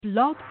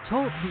Blog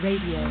Talk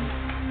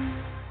Radio.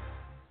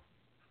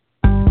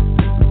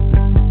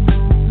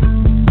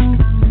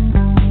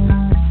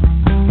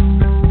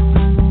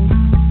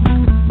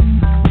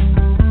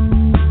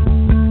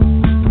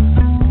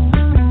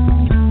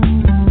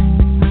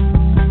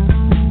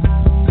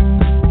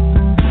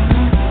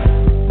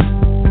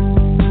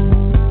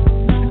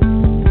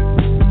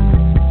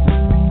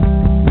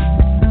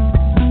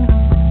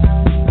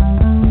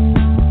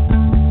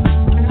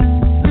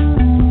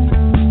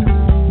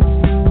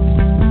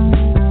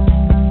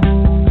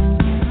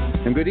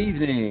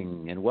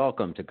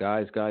 Welcome to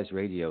Guys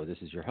Radio. This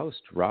is your host,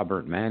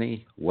 Robert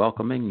Manny,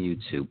 welcoming you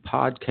to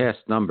podcast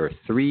number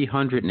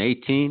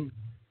 318.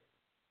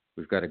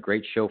 We've got a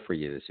great show for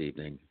you this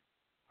evening.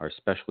 Our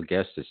special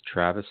guest is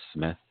Travis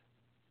Smith.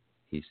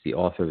 He's the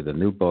author of the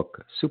new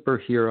book,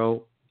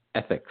 Superhero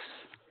Ethics.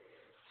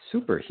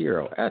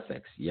 Superhero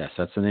Ethics. Yes,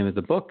 that's the name of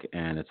the book,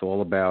 and it's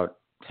all about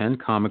 10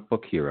 comic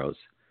book heroes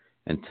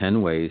and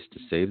 10 ways to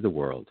save the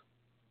world.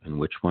 And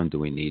which one do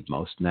we need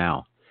most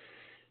now?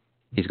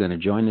 He's going to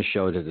join the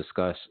show to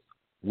discuss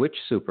which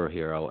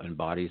superhero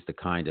embodies the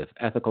kind of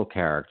ethical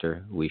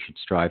character we should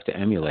strive to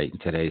emulate in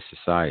today's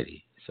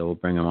society. So we'll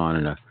bring him on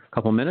in a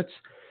couple minutes.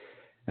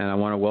 And I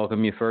want to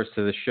welcome you first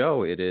to the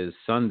show. It is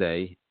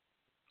Sunday,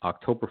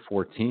 October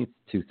 14th,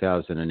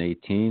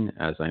 2018.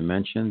 As I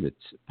mentioned, it's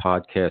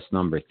podcast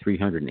number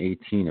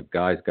 318 of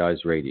Guys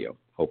Radio.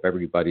 Hope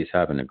everybody's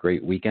having a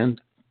great weekend.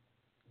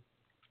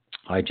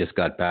 I just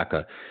got back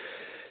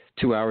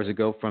 2 hours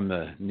ago from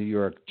the New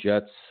York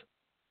Jets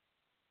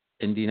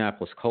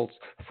Indianapolis Colts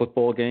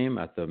football game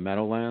at the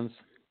Meadowlands,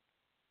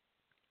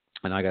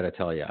 and I got to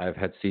tell you, I've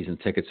had season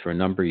tickets for a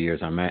number of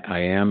years. I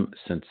am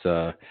since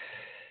I'm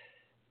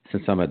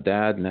a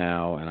dad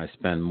now, and I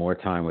spend more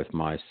time with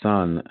my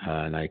son,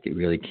 and I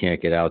really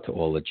can't get out to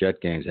all the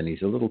Jet games, and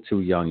he's a little too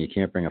young. You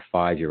can't bring a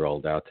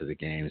 5-year-old out to the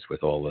games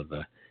with all of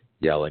the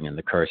yelling and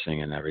the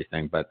cursing and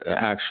everything. But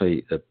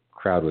actually, the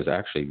crowd was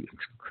actually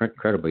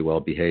incredibly well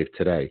behaved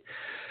today.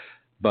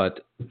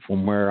 But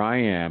from where I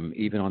am,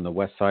 even on the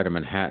west side of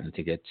Manhattan,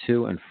 to get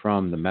to and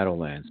from the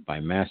Meadowlands by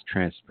mass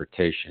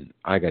transportation,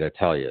 I got to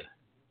tell you,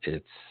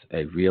 it's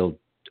a real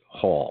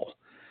haul.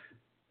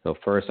 So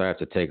first I have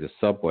to take the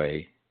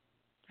subway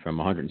from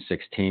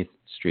 116th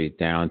Street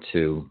down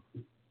to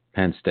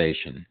Penn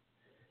Station.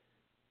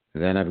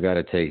 Then I've got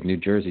to take New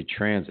Jersey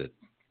Transit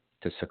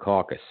to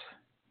Secaucus,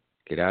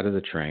 get out of the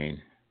train,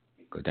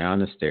 go down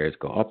the stairs,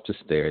 go up the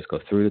stairs,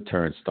 go through the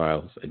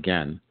turnstiles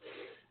again,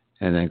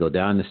 and then go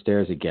down the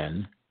stairs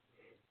again,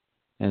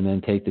 and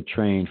then take the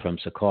train from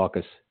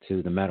Secaucus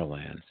to the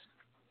Meadowlands.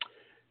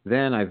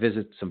 Then I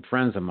visit some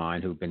friends of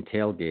mine who've been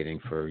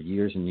tailgating for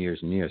years and years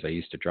and years. I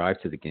used to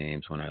drive to the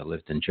games when I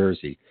lived in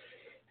Jersey,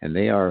 and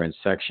they are in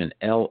section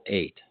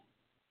L8.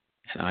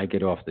 And I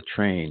get off the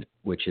train,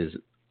 which is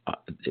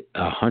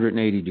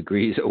 180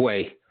 degrees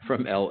away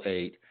from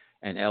L8,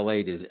 and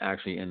L8 is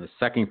actually in the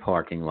second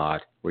parking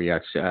lot where you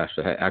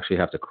actually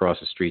have to cross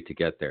the street to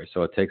get there.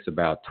 So it takes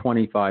about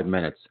 25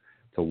 minutes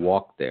to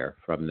walk there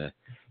from the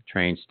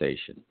train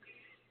station.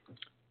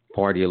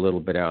 Party a little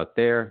bit out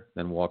there,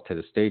 then walk to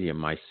the stadium.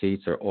 My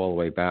seats are all the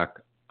way back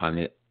on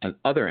the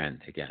other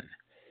end again.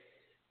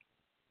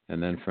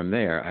 And then from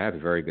there, I have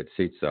very good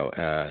seats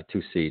though,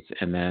 2 seats,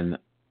 and then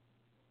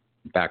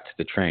back to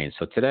the train.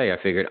 So today I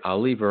figured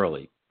I'll leave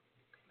early.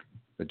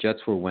 The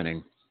Jets were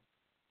winning.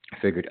 I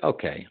figured,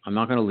 okay, I'm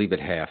not going to leave at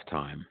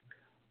halftime.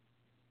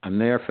 I'm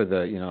there for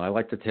I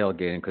like the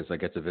tailgating because I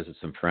get to visit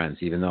some friends,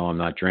 even though I'm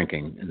not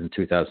drinking in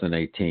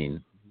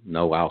 2018,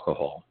 no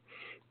alcohol.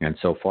 And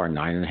so far,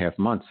 9.5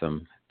 months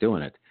I'm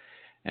doing it.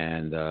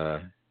 And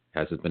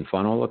has it been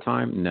fun all the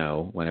time?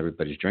 No, when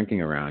everybody's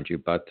drinking around you.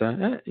 But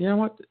you know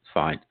what? It's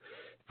fine.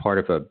 Part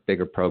of a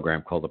bigger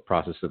program called the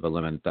Process of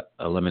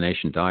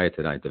Elimination Diet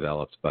that I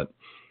developed. But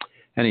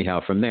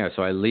anyhow, from there,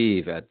 so I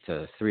leave at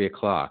 3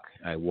 o'clock.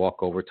 I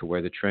walk over to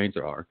where the trains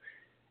are,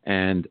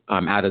 and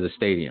I'm out of the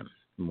stadium.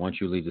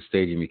 Once you leave the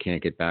stadium, you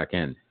can't get back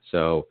in.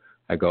 So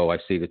I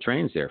see the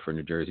trains there for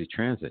New Jersey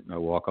Transit. I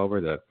walk over,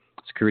 the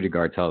security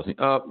guard tells me,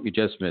 oh, you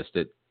just missed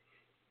it.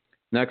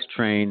 Next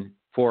train,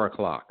 4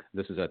 o'clock.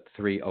 This is at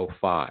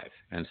 3:05,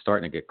 and it's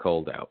starting to get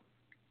cold out.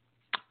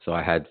 So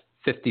I had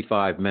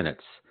 55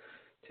 minutes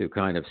to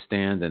kind of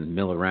stand and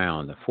mill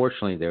around.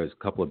 Fortunately, there was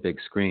a couple of big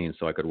screens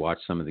so I could watch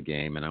some of the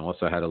game, and I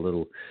also had a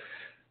little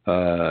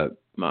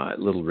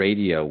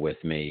radio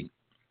with me.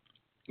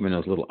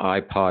 Those little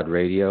iPod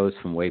radios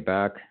from way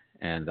back,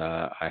 and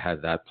I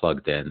had that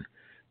plugged in,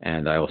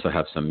 and I also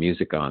have some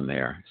music on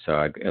there. So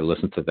I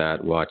listened to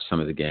that, watched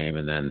some of the game,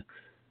 and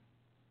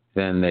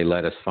then they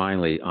let us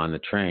finally on the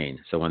train.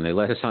 So when they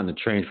let us on the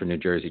train for New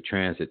Jersey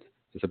Transit,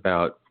 there's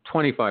about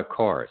 25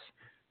 cars.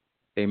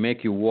 They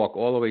make you walk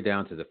all the way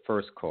down to the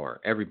first car,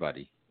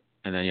 everybody,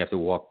 and then you have to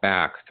walk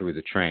back through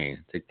the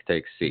train to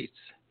take seats.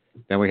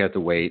 Then we have to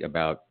wait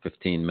about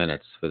 15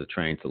 minutes for the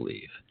train to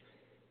leave.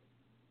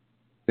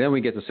 Then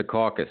we get to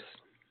Secaucus,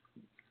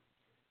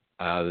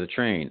 out of the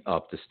train,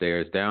 up the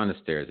stairs, down the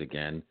stairs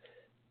again,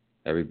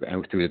 through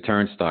the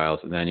turnstiles,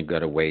 and then you've got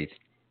to wait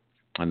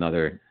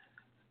another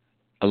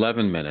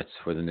 11 minutes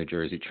for the New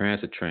Jersey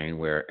Transit train,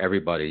 where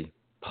everybody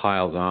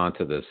piles on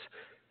to this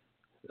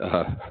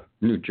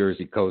New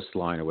Jersey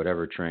coastline or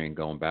whatever train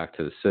going back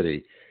to the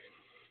city.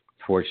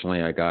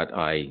 Fortunately,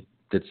 I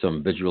did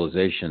some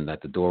visualization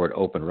that the door would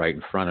open right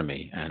in front of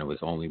me, and it was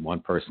only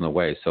one person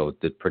away, so it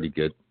did pretty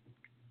good.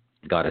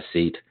 Got a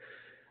seat,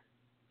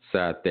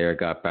 sat there,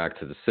 got back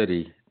to the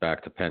city,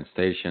 back to Penn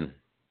Station,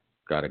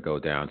 got to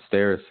go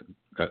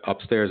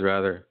upstairs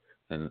rather,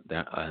 and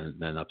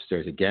then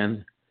upstairs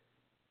again,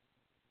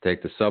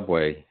 take the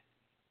subway,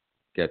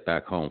 get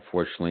back home.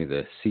 Fortunately,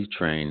 the C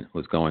train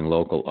was going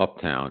local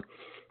uptown.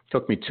 It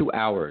took me 2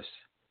 hours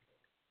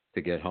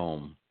to get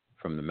home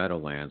from the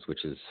Meadowlands,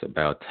 which is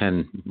about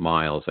 10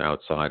 miles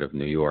outside of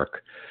New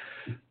York,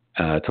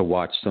 to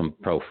watch some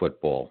pro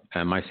football.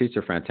 And my seats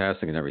are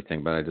fantastic and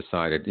everything, but I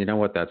decided, you know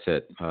what, that's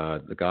it.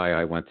 The guy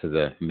I went to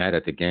the Met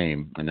at the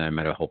game, and then I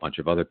met a whole bunch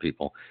of other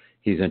people.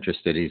 He's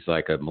interested. He's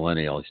like a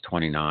millennial. He's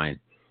 29,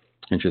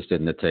 interested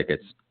in the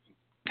tickets.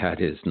 Had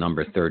his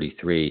number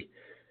 33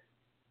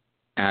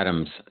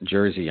 Adams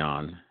jersey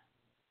on,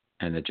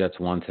 and the Jets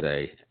won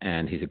today.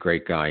 And he's a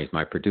great guy. He's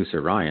my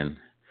producer, Ryan,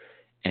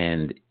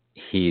 and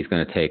he's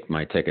going to take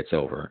my tickets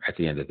over at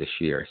the end of this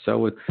year.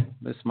 So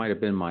this might have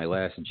been my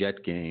last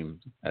Jet game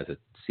as a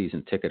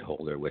season ticket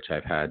holder, which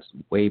I've had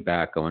way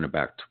back, going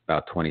back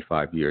about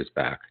 25 years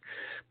back.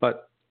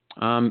 But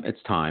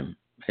it's time.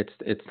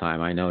 It's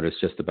time. I notice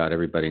just about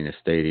everybody in the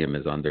stadium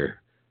is under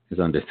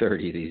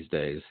 30 these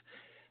days.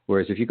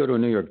 Whereas if you go to a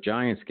New York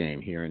Giants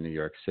game here in New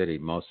York City,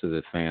 most of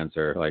the fans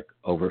are like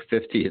over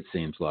 50, it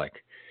seems like.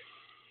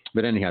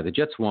 But anyhow, the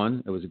Jets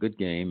won. It was a good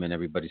game, and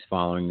everybody's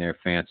following their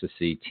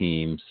fantasy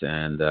teams.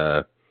 And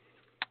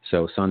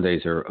so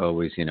Sundays are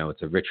always,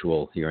 it's a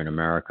ritual here in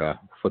America,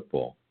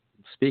 football.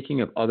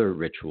 Speaking of other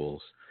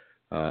rituals,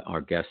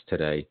 our guest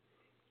today,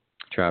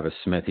 Travis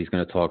Smith, he's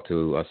going to talk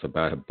to us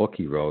about a book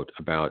he wrote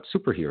about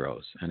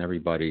superheroes. And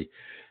everybody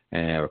in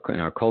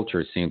our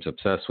culture seems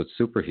obsessed with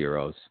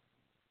superheroes.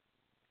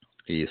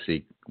 You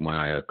see,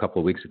 a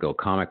couple of weeks ago,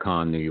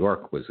 Comic-Con New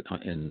York was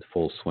in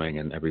full swing,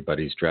 and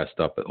everybody's dressed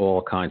up,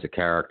 all kinds of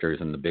characters,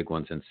 and the big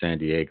ones in San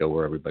Diego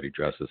where everybody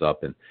dresses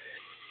up. And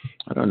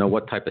I don't know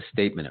what type of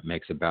statement it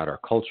makes about our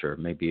culture.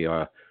 Maybe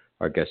our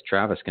guest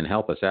Travis can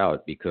help us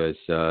out, because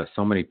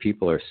so many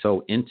people are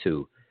so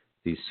into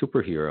these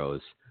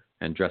superheroes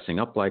and dressing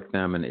up like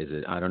them.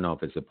 And I don't know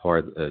if it's a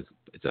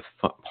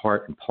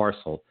part and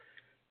parcel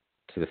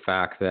to the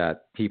fact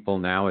that people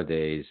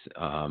nowadays,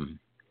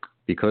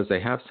 because they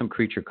have some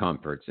creature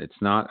comforts,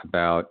 it's not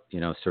about,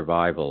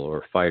 survival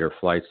or fight or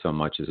flight so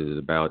much as it is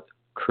about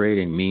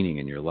creating meaning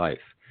in your life.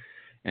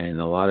 And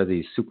a lot of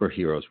these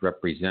superheroes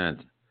represent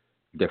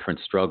different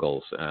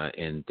struggles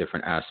in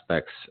different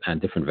aspects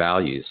and different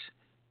values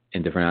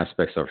in different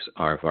aspects of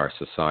our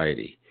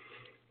society.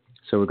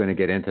 So we're going to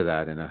get into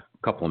that in a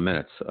couple of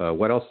minutes.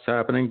 What else is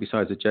happening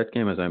besides the Jet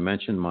game? As I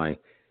mentioned, my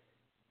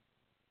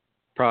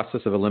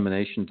process of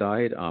elimination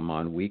diet, I'm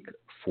on week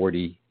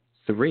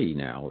 43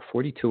 now, or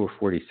 42 or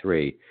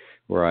 43,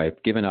 where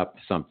I've given up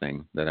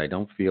something that I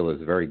don't feel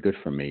is very good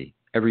for me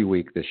every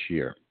week this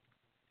year.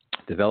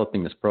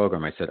 Developing this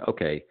program, I said,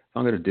 okay, if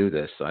I'm going to do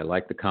this, I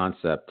like the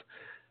concept,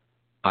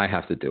 I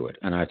have to do it.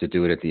 And I have to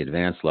do it at the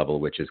advanced level,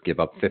 which is give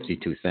up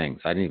 52 things.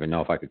 I didn't even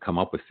know if I could come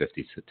up with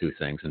 52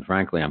 things. And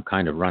frankly, I'm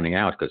kind of running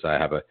out, because I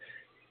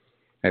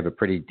have a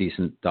pretty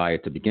decent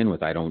diet to begin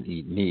with. I don't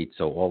eat meat,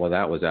 so all of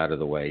that was out of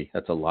the way.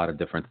 That's a lot of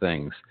different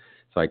things.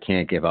 So I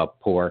can't give up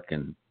pork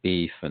and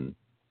beef and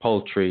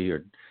poultry,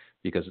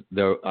 because I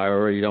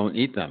already don't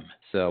eat them.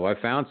 So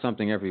I found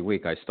something every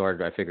week. I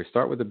figured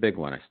start with the big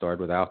one. I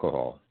started with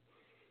alcohol.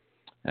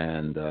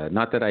 And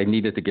not that I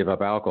needed to give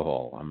up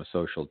alcohol. I'm a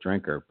social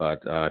drinker,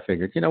 but I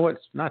figured, you know what,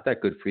 it's not that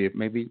good for you.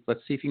 Maybe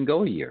let's see if you can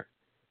go a year.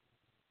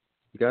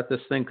 You got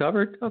this thing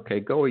covered? Okay,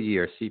 go a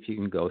year. See if you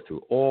can go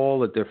through all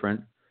the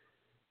different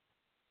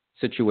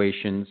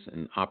situations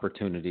and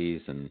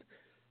opportunities and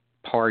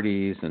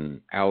parties and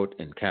out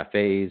in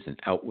cafes and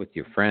out with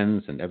your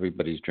friends, and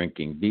everybody's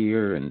drinking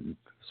beer and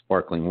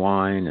sparkling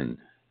wine and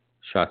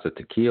shots of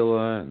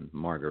tequila and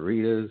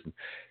margaritas,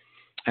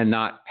 and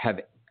not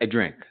have a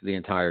drink the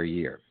entire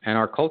year. And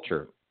our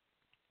culture,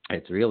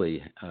 it's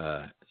really,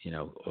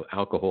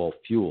 alcohol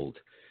fueled.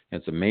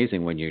 It's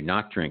amazing when you're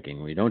not drinking,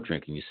 when you don't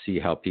drink, and you see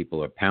how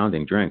people are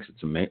pounding drinks.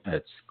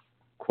 It's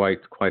quite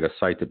a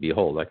sight to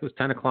behold. Like, it was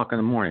 10 o'clock in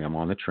the morning. I'm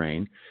on the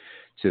train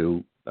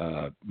to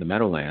the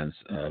Meadowlands,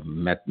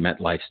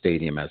 MetLife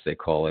Stadium, as they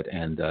call it.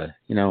 And, a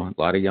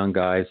lot of young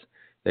guys,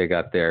 they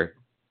got their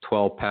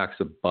 12 packs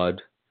of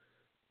Bud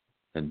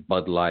and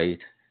Bud Light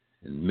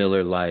and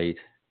Miller Lite.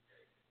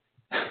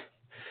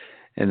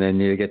 And then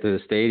you get to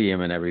the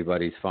stadium and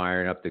everybody's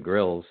firing up the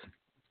grills,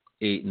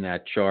 eating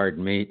that charred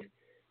meat,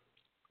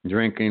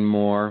 drinking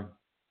more,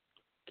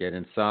 get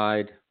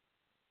inside,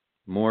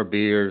 more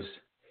beers.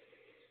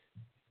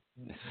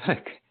 It's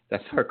like,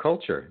 that's our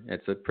culture.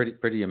 It's a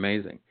pretty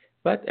amazing.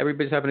 But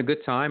everybody's having a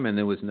good time, and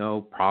there was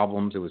no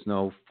problems. There was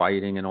no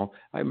fighting and all.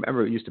 I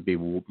remember it used to be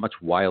much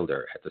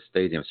wilder at the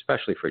stadium,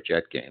 especially for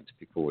Jet games.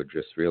 People would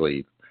just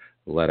really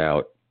let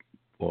out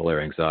all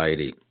their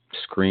anxiety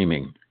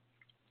screaming.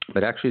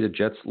 But actually, the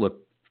Jets look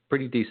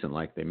pretty decent.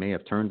 Like they may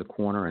have turned the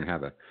corner and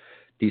have a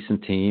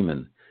decent team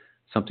and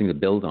something to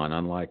build on,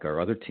 unlike our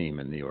other team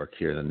in New York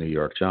here, the New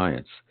York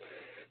Giants.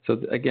 So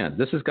again,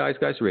 this is Guys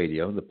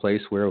Radio, the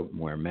place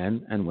where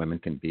men and women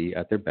can be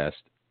at their best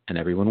and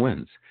everyone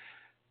wins.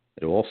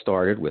 It all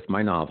started with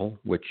my novel,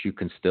 which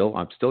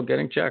I'm still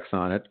getting checks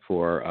on it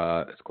for,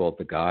 it's called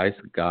The Guy's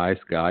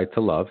Guide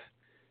to Love.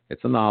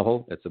 It's a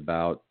novel. It's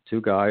about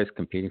two guys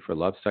competing for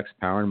love, sex,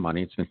 power, and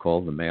money. It's been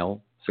called the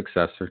male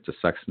successor to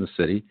Sex and the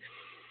City.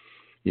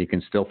 You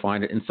can still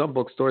find it in some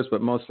bookstores,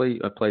 but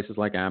mostly at places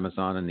like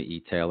Amazon and the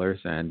e-tailers,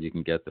 and you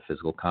can get the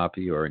physical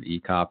copy or an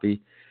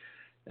e-copy.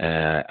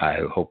 I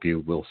hope you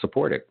will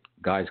support it.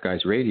 Guys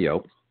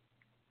Radio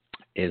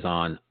is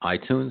on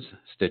iTunes,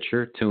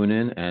 Stitcher,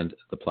 TuneIn, and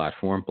the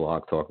platform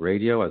Blog Talk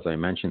Radio. As I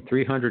mentioned,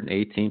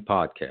 318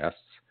 podcasts,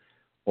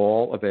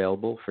 all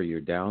available for your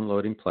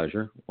downloading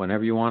pleasure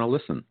whenever you want to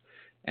listen.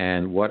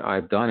 And what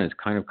I've done is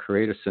kind of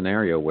create a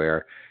scenario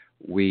where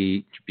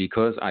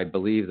because I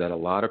believe that a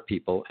lot of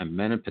people, and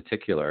men in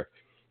particular,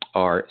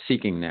 are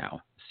seeking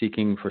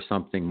for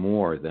something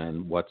more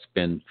than what's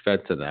been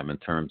fed to them in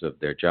terms of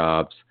their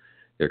jobs,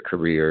 their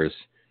careers,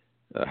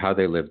 how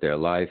they live their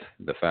life,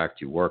 the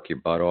fact you work your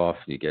butt off,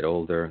 you get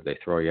older, they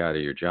throw you out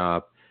of your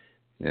job,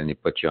 and you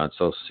put you on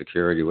Social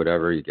Security,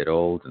 whatever, you get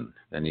old, and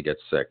then you get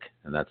sick,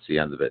 and that's the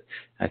end of it.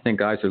 I think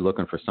guys are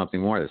looking for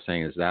something more. They're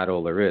saying, is that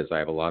all there is? I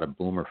have a lot of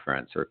boomer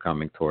friends who are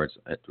coming towards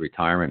at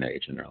retirement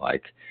age, and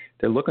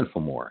they're looking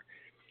for more.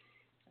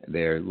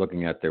 They're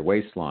looking at their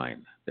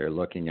waistline. They're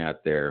looking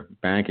at their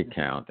bank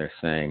account. They're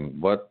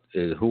saying,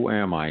 who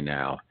am I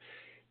now?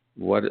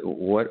 What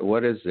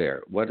is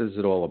there? What is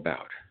it all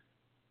about?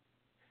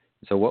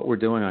 So what we're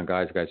doing on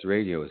Guys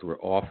Radio is we're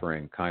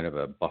offering kind of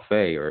a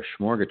buffet or a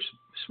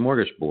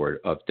smorgasbord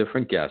of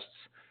different guests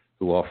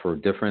who offer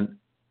different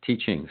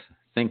teachings,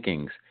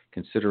 thinkings,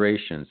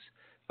 considerations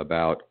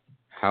about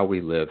how we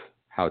live,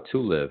 how to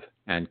live,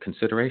 and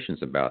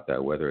considerations about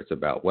that, whether it's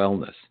about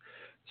wellness,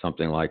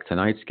 something like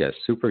tonight's guest,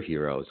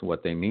 superheroes,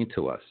 what they mean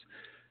to us,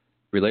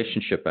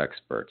 relationship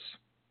experts,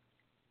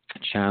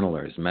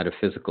 channelers,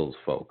 metaphysical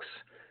folks.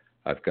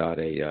 I've got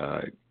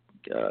a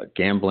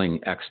gambling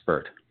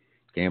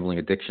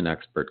addiction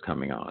expert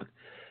coming on.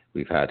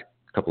 We've had a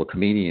couple of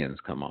comedians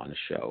come on the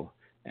show.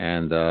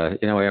 And,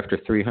 after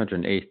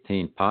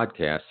 318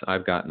 podcasts,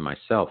 I've gotten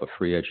myself a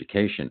free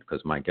education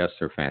because my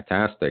guests are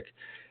fantastic.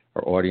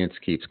 Our audience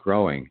keeps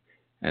growing,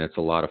 and it's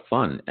a lot of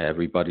fun.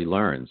 Everybody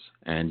learns.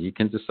 And you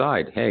can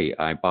decide, hey,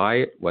 I buy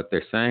it, what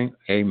they're saying.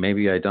 Hey,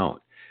 maybe I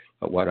don't.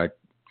 But what I'm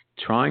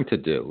trying to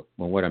do,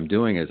 what I'm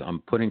doing is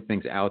I'm putting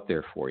things out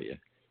there for you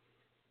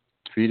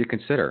to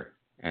consider.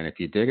 And if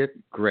you dig it,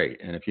 great.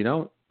 And if you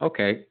don't,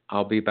 okay,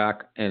 I'll be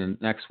back in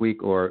next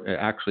week or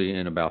actually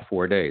in about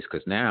 4 days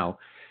because now,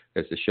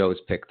 as the show is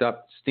picked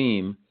up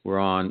steam, we're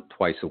on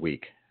twice a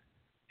week.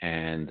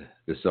 And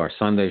this is our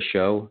Sunday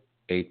show,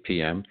 8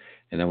 p.m.,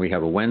 and then we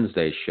have a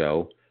Wednesday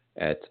show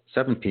at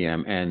 7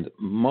 p.m. And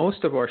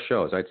most of our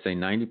shows, I'd say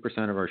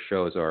 90% of our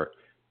shows are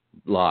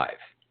live.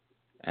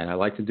 And I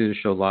like to do the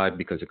show live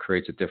because it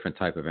creates a different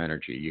type of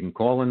energy. You can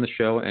call in the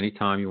show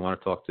anytime you want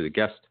to talk to the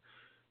guest.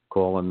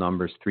 Call in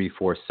numbers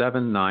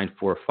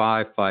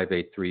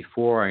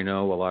 347-945-5834. I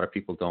know a lot of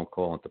people don't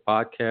call into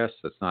podcasts.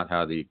 That's not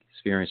how the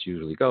experience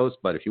usually goes.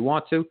 But if you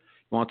want to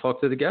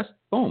talk to the guest,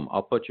 boom,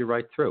 I'll put you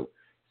right through.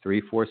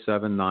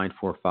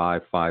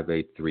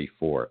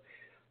 347-945-5834.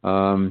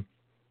 I'm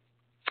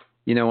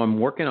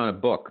working on a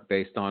book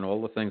based on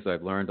all the things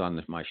I've learned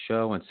on my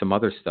show and some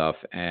other stuff.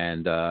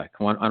 And I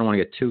don't want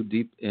to get too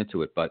deep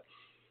into it, but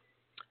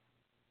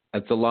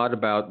it's a lot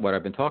about what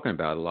I've been talking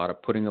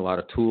about, putting a lot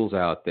of tools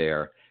out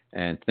there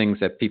and things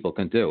that people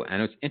can do.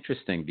 And it's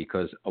interesting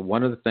because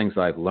one of the things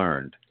I've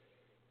learned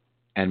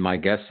and my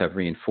guests have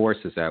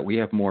reinforced is that we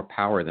have more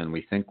power than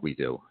we think we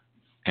do.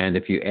 And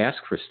if you ask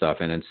for stuff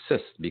and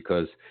insist,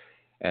 because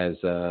as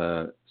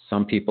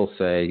some people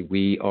say,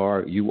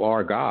 you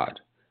are God.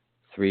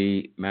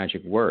 3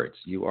 magic words,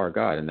 you are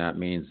God. And that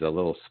means the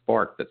little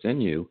spark that's in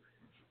you,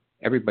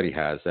 everybody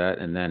has that.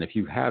 And then if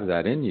you have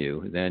that in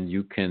you, then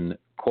you can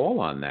call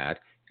on that.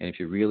 And if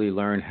you really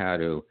learn how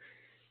to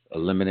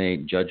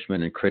eliminate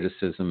judgment and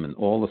criticism and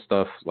all the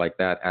stuff like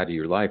that out of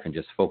your life and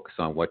just focus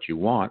on what you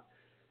want,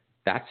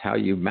 that's how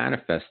you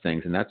manifest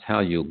things, and that's how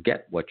you'll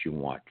get what you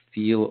want.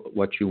 Feel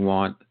what you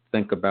want,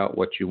 think about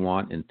what you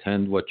want,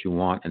 intend what you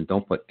want, and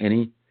don't put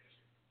any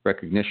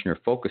recognition or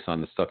focus on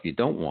the stuff you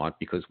don't want,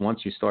 because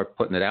once you start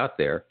putting it out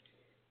there,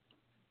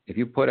 if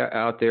you put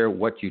out there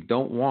what you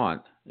don't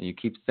want and you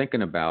keep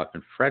thinking about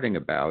and fretting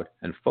about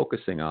and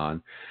focusing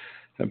on,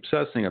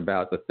 obsessing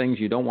about the things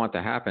you don't want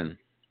to happen,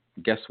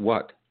 guess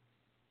what?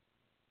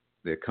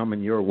 They're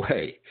coming your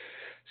way.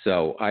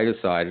 So I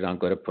decided I'm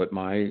going to put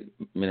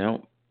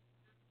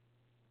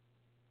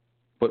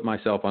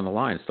myself on the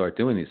line and start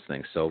doing these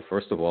things. So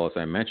first of all, as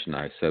I mentioned,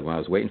 I said when I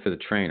was waiting for the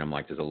train, I'm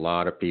like, there's a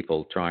lot of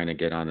people trying to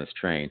get on this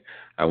train.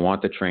 I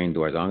want the train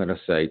doors. I'm going to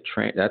say,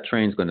 that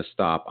train's going to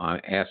stop.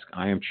 I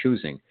am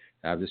choosing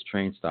to have this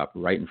train stop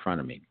right in front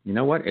of me. You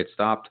know what? It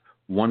stopped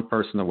one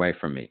person away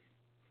from me.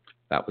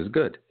 That was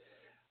good.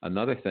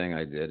 Another thing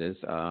I did is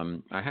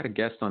I had a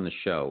guest on the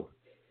show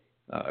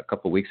a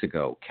couple of weeks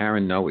ago,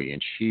 Karen Noe,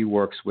 and she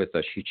works with,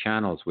 she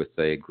channels with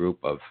a group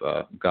of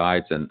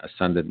guides and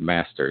ascended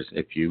masters,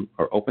 if you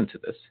are open to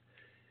this.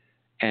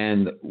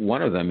 And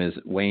one of them is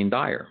Wayne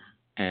Dyer.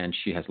 And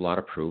she has a lot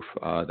of proof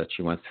that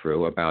she went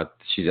through about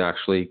she's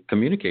actually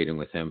communicating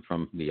with him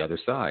from the other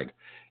side.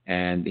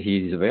 And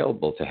he's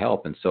available to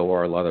help, and so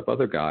are a lot of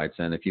other guides.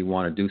 And if you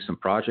want to do some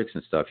projects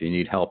and stuff, you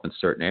need help in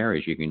certain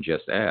areas, you can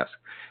just ask.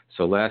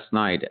 So last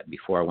night,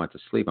 before I went to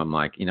sleep, I'm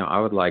like, I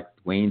would like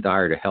Wayne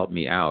Dyer to help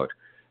me out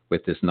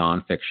with this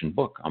nonfiction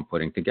book I'm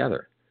putting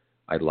together.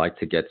 I'd like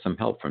to get some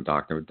help from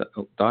Dr.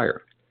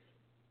 Dyer.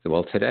 So,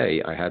 well,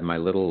 today I had my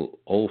little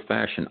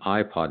old-fashioned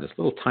iPod, this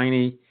little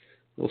tiny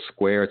little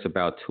square. It's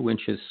about 2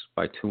 inches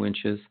by 2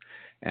 inches.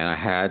 And I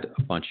had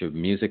a bunch of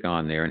music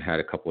on there and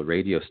had a couple of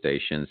radio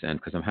stations. And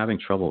because I'm having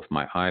trouble with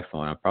my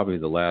iPhone, I'm probably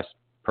the last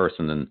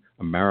person in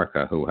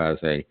America who has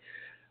a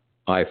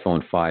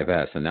iPhone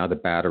 5S. And now the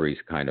battery's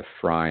kind of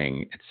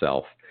frying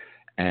itself.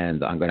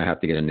 And I'm going to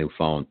have to get a new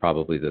phone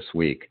probably this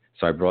week.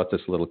 So I brought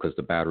this little, because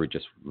the battery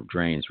just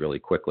drains really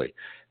quickly.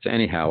 So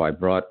anyhow, I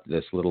brought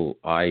this little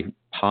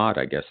iPod,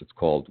 I guess it's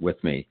called,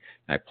 with me.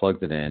 I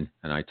plugged it in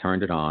and I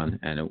turned it on,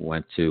 and it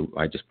went to,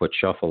 I just put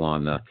shuffle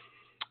on the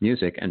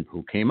music, and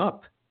who came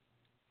up?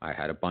 I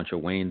had a bunch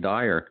of Wayne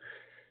Dyer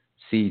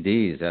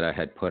CDs that I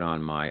had put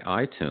on my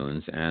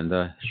iTunes, and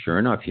sure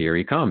enough, here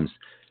he comes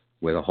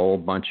with a whole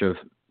bunch of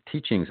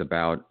teachings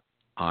about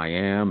I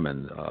Am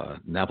and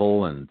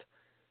Neville and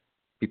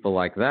people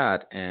like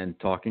that, and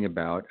talking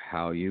about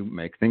how you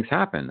make things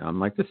happen. I'm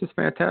like, this is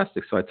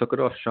fantastic. So I took it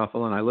off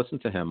shuffle and I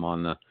listened to him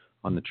on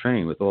the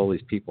train with all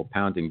these people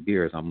pounding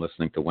beers. I'm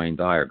listening to Wayne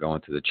Dyer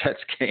going to the Jets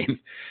game.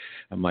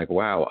 I'm like,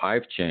 wow,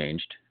 I've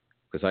changed,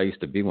 because I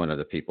used to be one of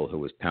the people who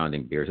was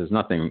pounding beers. There's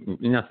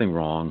nothing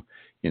wrong.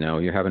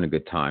 You're having a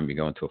good time. You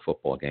go into a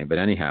football game. But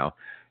anyhow,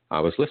 I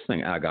was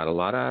listening. I got a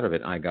lot out of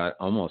it. I got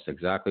almost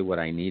exactly what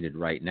I needed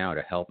right now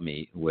to help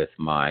me with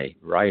my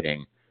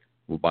writing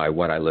by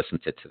what I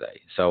listened to today.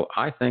 So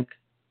I think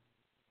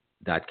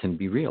that can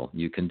be real.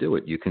 You can do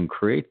it. You can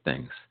create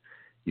things.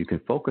 You can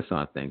focus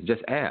on things.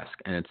 Just ask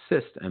and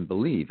insist and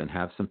believe and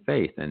have some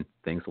faith, and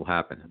things will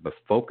happen. But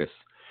focus.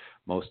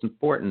 Most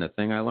important, the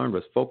thing I learned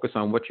was focus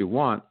on what you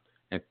want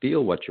and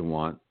feel what you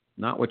want,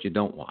 not what you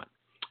don't want.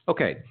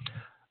 Okay,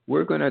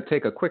 we're going to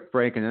take a quick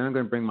break, and then I'm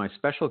going to bring my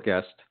special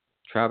guest,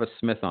 Travis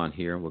Smith, on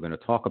here. We're going to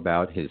talk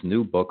about his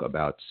new book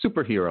about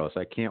superheroes.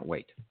 I can't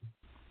wait.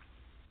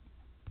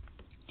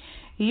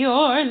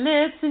 You're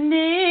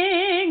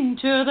listening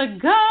to the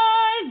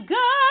Guys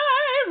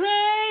Guy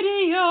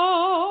Radio.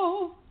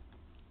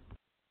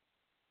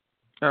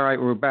 All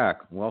right, we're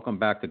back. Welcome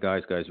back to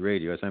Guys Guys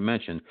Radio. As I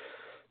mentioned,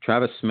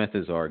 Travis Smith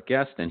is our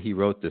guest, and he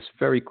wrote this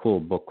very cool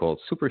book called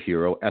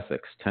Superhero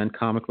Ethics, 10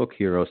 Comic Book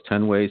Heroes,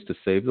 10 Ways to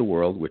Save the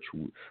World. Which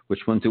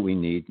one do we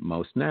need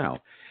most now?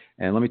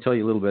 And let me tell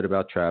you a little bit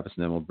about Travis,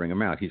 and then we'll bring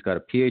him out. He's got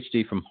a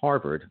PhD from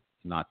Harvard,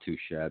 not too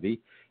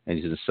shabby, and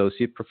he's an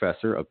associate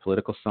professor of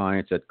political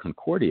science at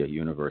Concordia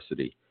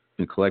University. He's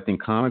been collecting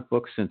comic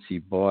books since he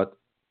bought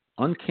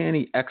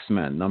Uncanny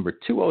X-Men number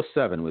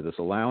 207 with his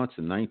allowance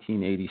in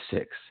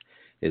 1986.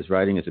 His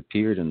writing has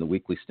appeared in the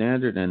Weekly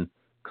Standard and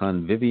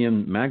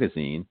Convivium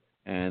magazine,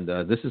 and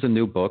this is a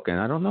new book, and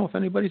I don't know if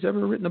anybody's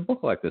ever written a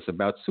book like this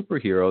about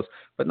superheroes,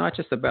 but not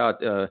just about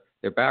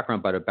their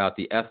background, but about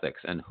the ethics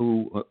and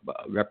who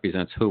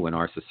represents who in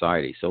our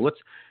society. So let's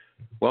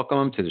welcome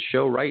him to the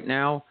show right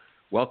now.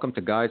 Welcome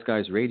to Guys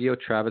Guys Radio,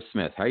 Travis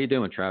Smith. How you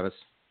doing, Travis?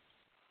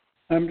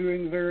 I'm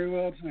doing very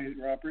well tonight,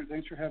 Robert.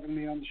 Thanks for having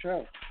me on the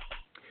show.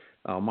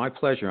 My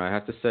pleasure. I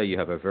have to say, you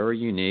have a very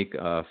unique,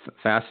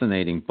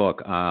 fascinating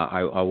book.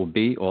 I will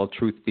be, all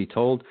truth be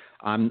told,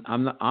 I'm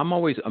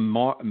always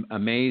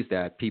amazed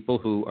at people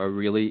who are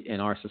really in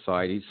our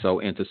society so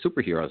into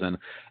superheroes. And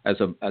as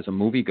a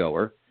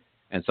moviegoer,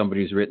 and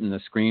somebody who's written a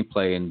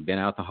screenplay and been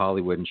out to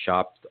Hollywood and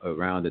shopped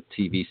around a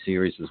TV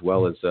series as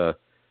well as a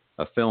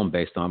film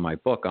based on my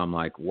book, I'm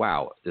like,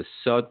 wow, there's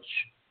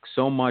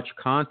so much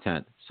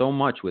content, so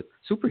much with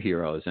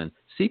superheroes and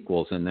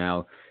sequels, and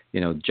now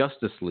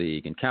Justice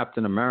League and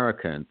Captain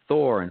America and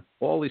Thor and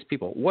all these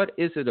people. What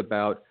is it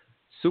about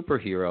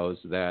superheroes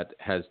that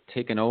has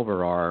taken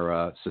over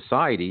our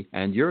society?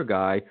 And you're a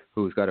guy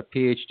who's got a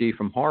PhD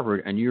from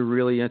Harvard, and you're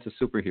really into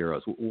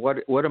superheroes.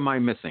 What am I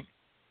missing?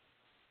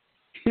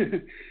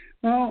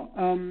 Well,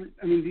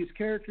 these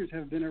characters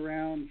have been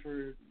around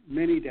for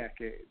many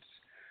decades.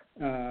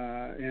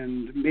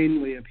 And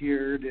mainly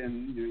appeared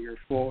in your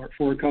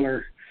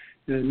four-color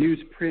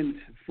newsprint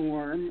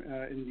form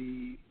in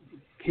the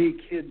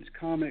K-Kids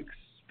comics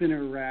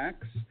spinner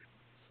racks,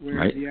 where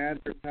right. The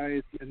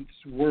advertisements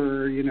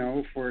were,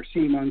 for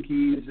sea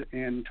monkeys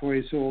and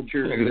toy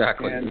soldiers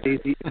exactly. and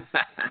daisy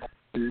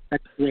and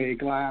X-ray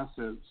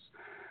glasses.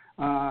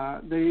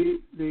 They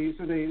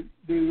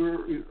were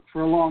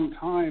for a long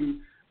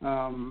time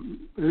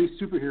at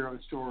least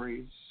superhero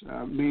stories,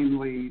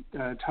 mainly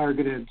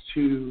targeted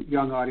to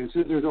young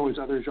audiences. There's always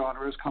other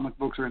genres. Comic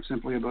books aren't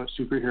simply about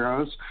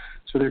superheroes,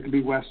 so there could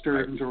be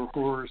westerns or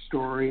horror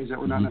stories that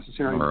were not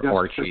necessarily or just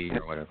Archie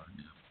or whatever.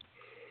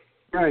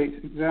 Right,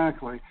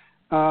 exactly.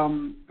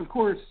 Of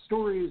course,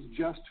 stories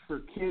just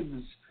for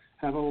kids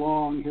have a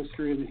long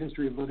history in the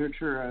history of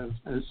literature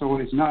as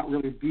always not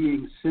really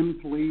being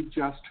simply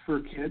just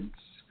for kids.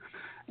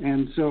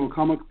 And so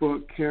comic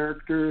book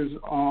characters,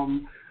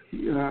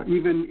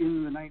 even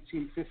in the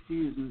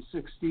 1950s and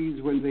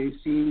 60s, when they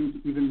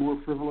seemed even more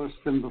frivolous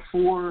than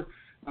before,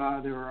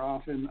 there were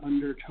often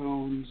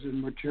undertones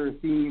and mature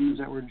themes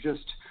that were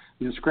just,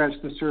 scratch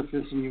the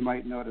surface and you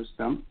might notice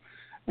them.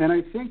 And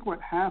I think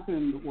what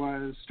happened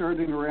was,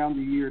 starting around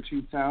the year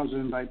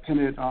 2000, I pin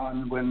it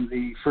on when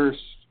the first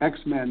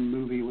X-Men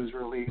movie was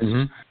released.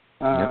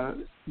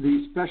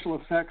 The special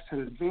effects had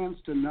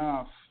advanced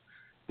enough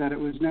that it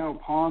was now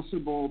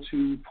possible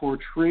to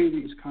portray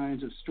these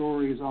kinds of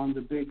stories on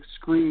the big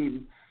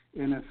screen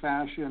in a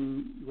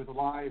fashion with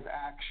live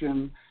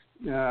action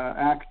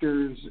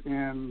actors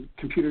and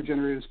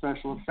computer-generated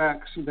special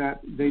effects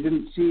that they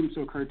didn't seem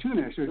so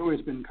cartoonish. There had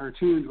always been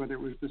cartoons, whether it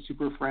was the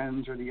Super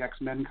Friends or the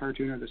X-Men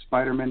cartoon or the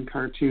Spider-Man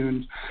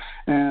cartoons.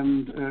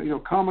 And,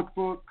 comic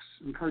books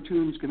and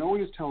cartoons can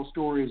always tell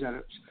stories that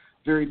it's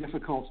very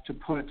difficult to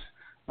put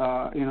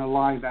in a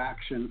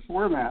live-action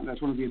format.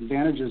 That's one of the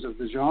advantages of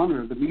the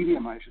genre, the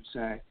medium, I should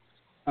say.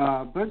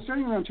 But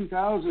starting around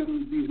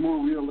 2000, these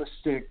more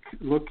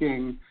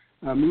realistic-looking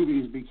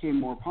movies became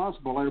more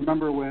possible. I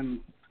remember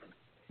when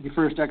the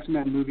first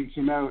X-Men movie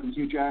came out and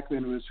Hugh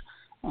Jackman was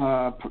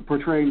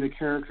portraying the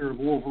character of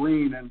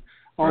Wolverine, and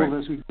all of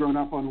us who'd grown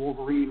up on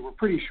Wolverine were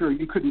pretty sure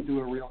you couldn't do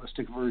a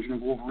realistic version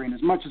of Wolverine.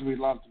 As much as we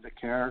loved the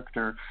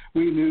character,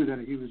 we knew that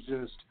he was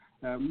just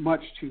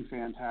much too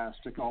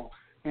fantastical.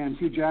 And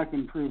Hugh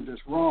Jackman proved us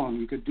wrong.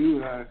 You could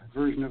do a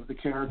version of the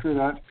character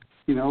that,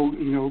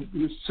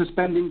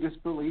 suspending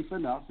disbelief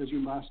enough, as you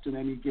must in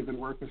any given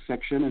work of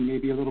fiction, and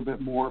maybe a little bit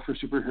more for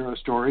superhero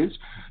stories.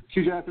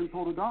 Hugh Jackman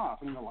pulled it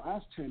off. And in the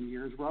last 10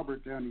 years,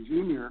 Robert Downey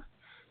Jr.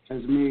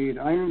 has made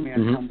Iron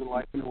Man come to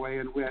life in a way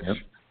in which,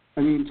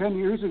 10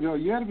 years ago,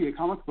 you had to be a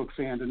comic book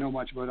fan to know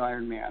much about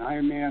Iron Man.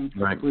 Iron Man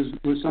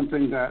was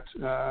something that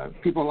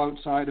people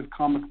outside of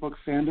comic book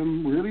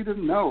fandom really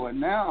didn't know. And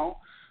now,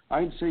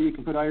 I'd say you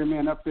can put Iron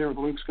Man up there with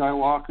Luke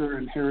Skywalker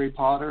and Harry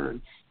Potter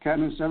and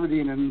Katniss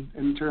Everdeen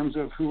in terms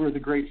of who are the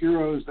great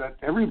heroes that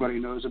everybody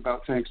knows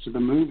about thanks to the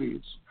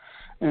movies.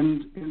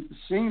 And at the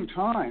same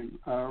time,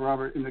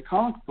 Robert, in the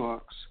comic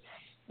books,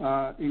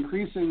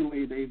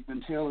 increasingly they've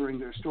been tailoring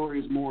their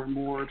stories more and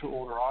more to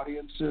older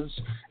audiences.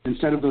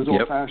 Instead of those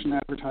old-fashioned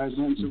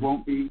advertisements, it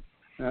won't be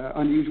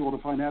unusual to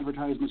find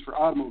advertisements for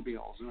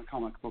automobiles in a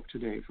comic book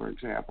today, for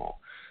example.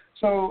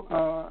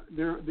 So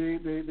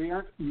they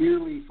aren't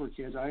merely for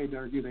kids. I'd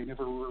argue they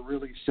never were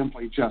really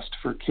simply just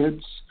for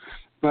kids.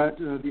 But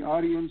the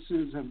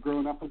audiences have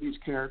grown up with these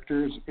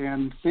characters,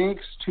 and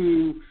thanks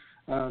to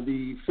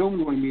the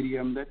film-going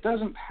medium that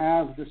doesn't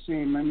have the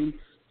same,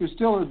 there's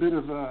still a bit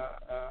of a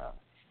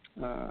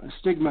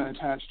stigma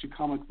attached to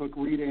comic book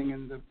reading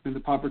in the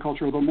popular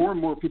culture, although more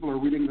and more people are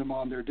reading them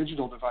on their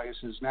digital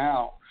devices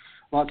now.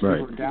 Lots of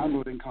people are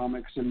downloading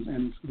comics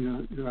and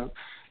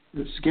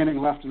scanning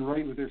left and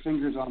right with their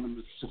fingers on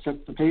them to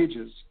fit the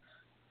pages.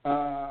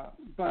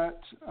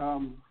 But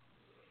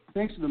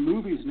thanks to the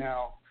movies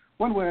now,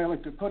 one way I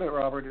like to put it,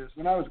 Robert, is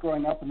when I was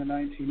growing up in the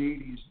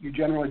 1980s, you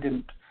generally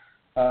didn't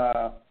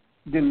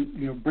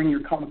bring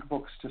your comic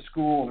books to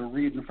school or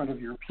read in front of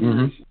your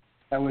peers.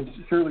 That would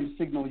surely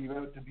signal you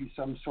out to be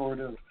some sort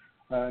of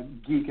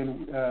geek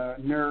and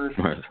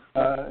nerd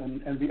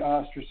and be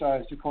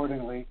ostracized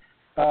accordingly.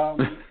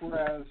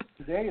 Whereas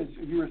today, as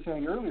you were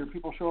saying earlier,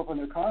 people show up in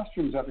their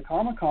costumes at the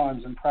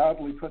Comic-Cons and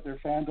proudly put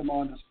their fandom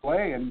on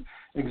display and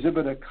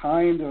exhibit a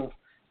kind of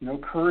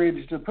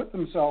courage to put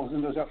themselves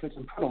in those outfits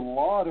and put a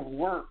lot of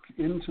work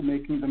into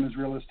making them as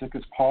realistic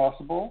as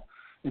possible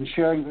and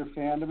sharing their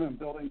fandom and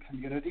building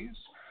communities.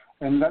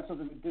 And that's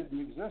something that didn't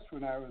exist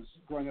when I was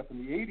growing up in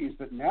the 80s.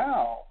 But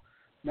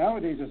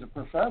nowadays, as a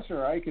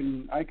professor, I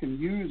can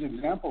use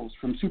examples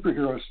from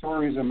superhero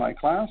stories in my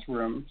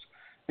classrooms,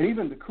 and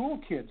even the cool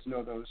kids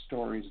know those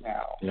stories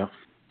now. Yeah.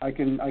 I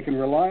can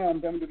rely on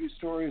them to be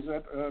stories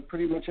that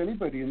pretty much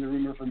anybody in the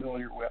room are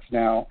familiar with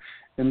now.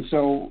 And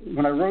so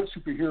when I wrote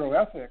Superhero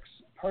Ethics,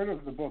 part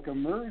of the book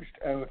emerged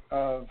out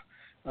of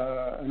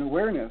an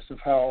awareness of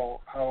how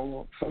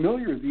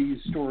familiar these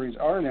stories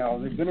are now.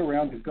 They've been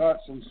around. They've got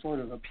some sort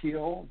of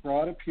appeal,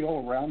 broad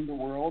appeal around the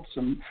world,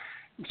 something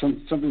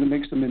that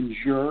makes them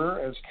endure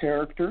as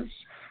characters.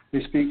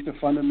 They speak to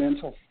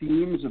fundamental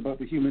themes about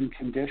the human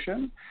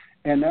condition.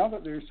 And now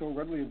that they're so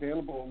readily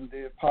available in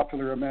the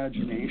popular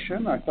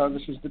imagination, I thought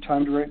this was the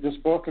time to write this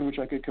book in which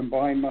I could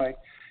combine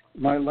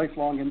my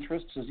lifelong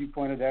interests, as you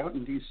pointed out,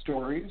 in these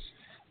stories,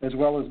 as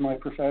well as my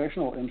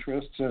professional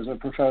interests as a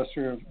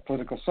professor of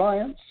political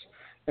science,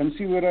 and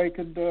see what I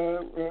could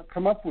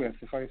come up with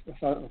if I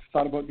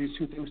thought about these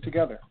two things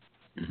together.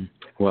 Mhm.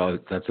 Well,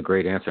 that's a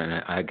great answer,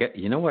 and I get.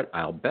 You know what?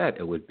 I'll bet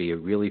it would be a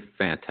really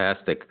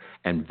fantastic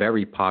and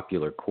very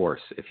popular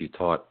course if you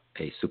taught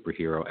a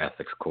superhero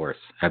ethics course.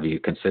 Have you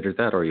considered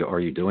that, or are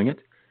you doing it?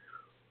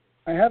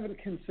 I haven't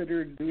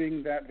considered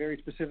doing that very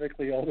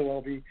specifically, although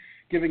I'll be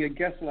giving a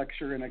guest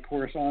lecture in a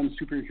course on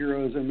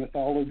superheroes and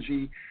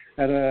mythology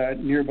at a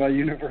nearby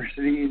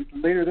university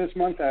later this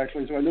month,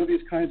 actually. So I know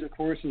these kinds of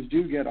courses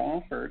do get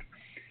offered.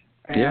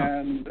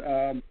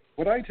 And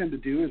what I tend to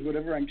do is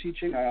whatever I'm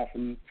teaching, I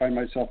often find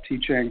myself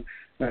teaching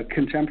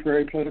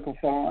contemporary political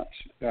thought,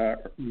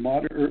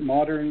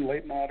 modern,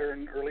 late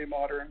modern, early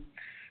modern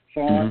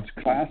thought,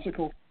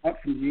 classical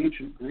thought from the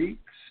ancient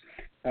Greeks.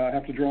 I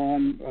have to draw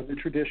on other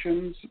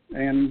traditions.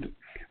 And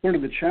one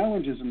of the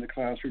challenges in the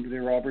classroom today,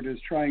 Robert, is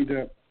trying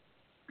to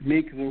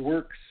make the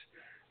works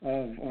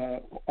of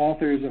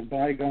authors of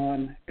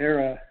bygone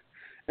eras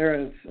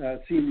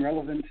seem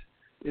relevant,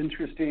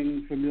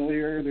 interesting,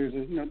 familiar. There's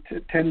a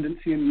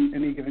tendency in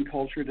any given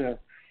culture to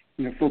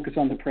focus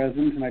on the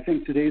present, and I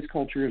think today's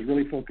culture is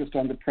really focused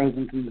on the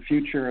present and the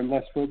future and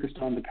less focused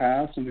on the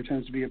past, and there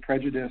tends to be a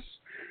prejudice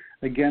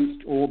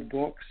against old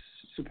books,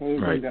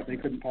 supposing that they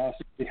couldn't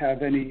possibly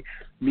have any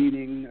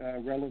meaning,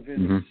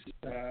 relevance,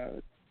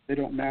 they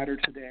don't matter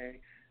today,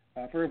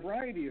 for a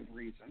variety of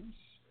reasons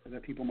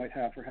that people might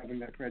have for having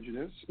that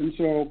prejudice. And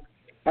so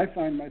I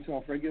find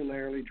myself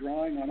regularly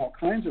drawing on all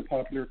kinds of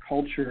popular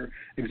culture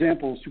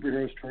examples,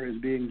 superhero stories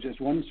being just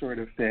one sort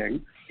of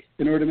thing,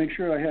 in order to make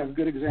sure I have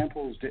good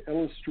examples to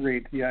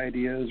illustrate the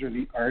ideas or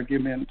the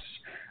arguments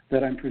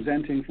that I'm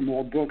presenting from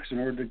old books in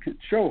order to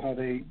show how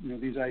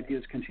these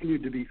ideas continue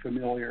to be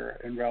familiar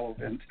and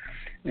relevant,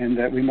 and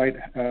that we might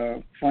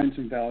find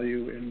some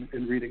value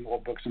in reading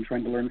old books and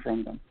trying to learn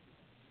from them.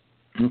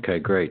 Okay,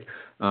 great.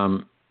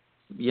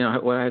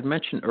 What I had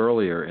mentioned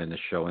earlier in the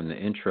show in the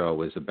intro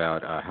was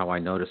about how I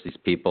noticed these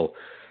people,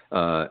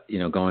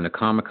 going to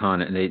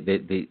Comic-Con, and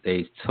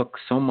they took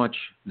so much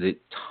the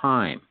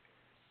time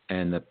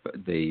and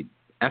the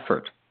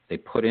effort they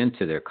put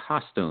into their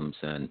costumes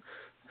and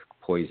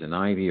Poison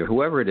Ivy or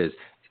whoever it is,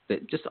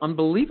 just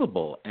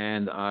unbelievable.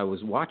 And I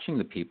was watching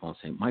the people and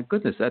saying, my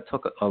goodness, that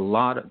took a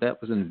lot. That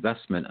was an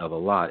investment of a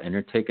lot, and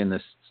they're taking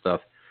this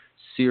stuff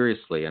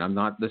seriously. And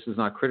this is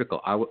not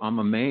critical. I'm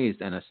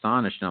amazed and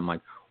astonished, and I'm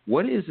like,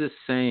 what is this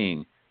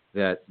saying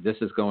that this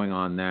is going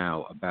on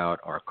now about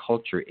our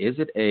culture? Is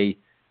it a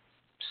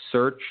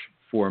search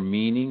for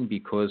meaning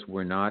because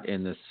we're not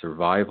in the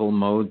survival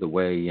mode the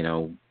way,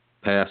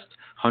 past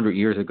 100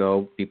 years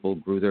ago, people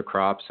grew their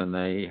crops and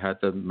they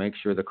had to make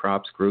sure the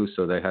crops grew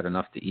so they had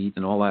enough to eat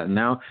and all that. And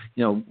now,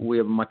 we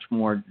have a much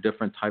more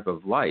different type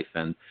of life.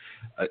 And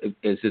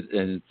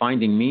and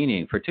finding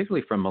meaning,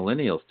 particularly from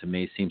millennials, to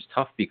me seems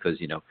tough because,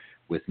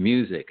 with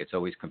music, it's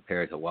always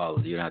compared to,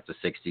 you got the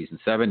 60s and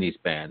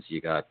 70s bands.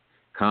 You got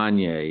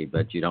Kanye,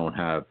 but you don't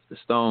have the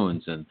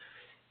Stones. And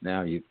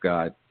now you've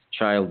got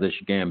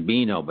Childish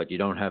Gambino, but you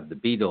don't have the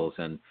Beatles.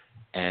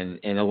 And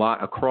a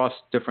lot across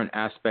different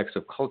aspects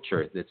of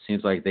culture, it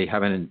seems like they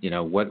haven't,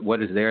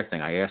 what is their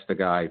thing? I asked a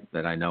guy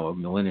that I know, a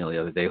millennial, the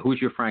other day,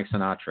 who's your Frank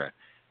Sinatra?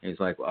 And he's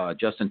like,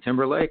 Justin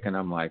Timberlake. And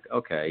I'm like,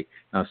 okay.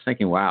 And I was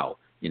thinking, wow,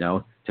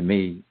 to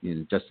me,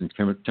 Justin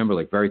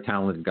Timberlake, very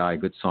talented guy,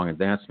 good song and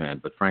dance man.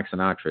 But Frank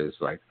Sinatra is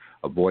like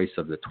a voice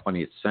of the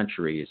 20th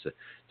century. It's a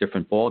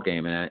different ball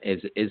game. And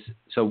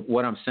so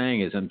what I'm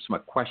saying is, it's my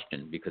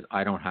question because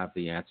I don't have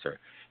the answer.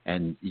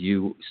 And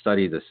you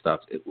study this stuff.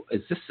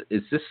 Is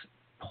this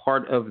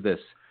part of this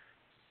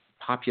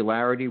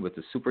popularity with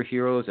the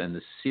superheroes and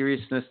the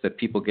seriousness that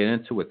people get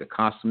into with the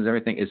costumes and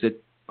everything? Is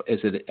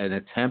it an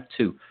attempt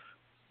to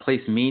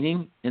place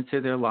meaning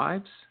into their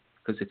lives?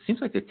 Because it seems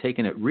like they're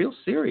taking it real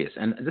serious.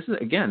 And this is,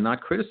 again,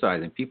 not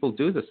criticizing. People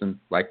do this and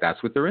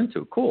that's what they're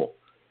into. Cool.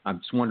 I'm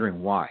just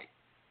wondering why.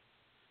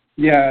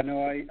 Yeah,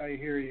 no, I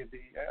hear you.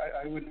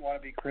 I wouldn't want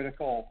to be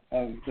critical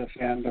of the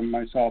fandom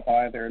myself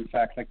either. In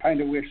fact, I kind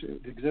of wish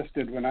it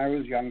existed when I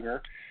was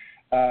younger.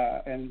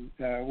 And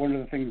one of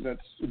the things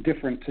that's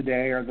different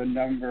today are the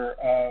number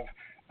of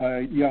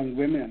young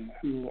women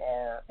who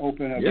are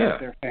open about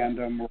their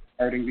fandom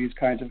regarding these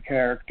kinds of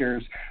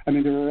characters. I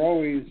mean, there were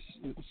always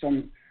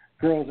some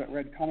girls that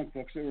read comic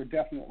books that were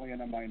definitely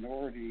in a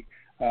minority.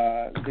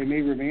 They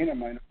may remain a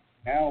minority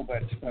now,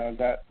 but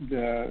that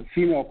the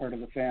female part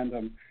of the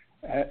fandom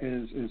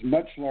is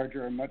much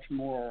larger and much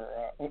more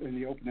in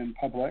the open and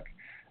public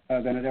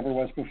than it ever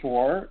was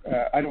before.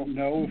 I don't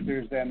know if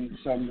there's then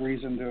some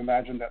reason to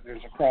imagine that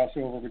there's a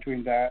crossover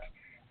between that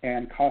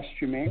and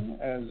costuming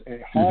as a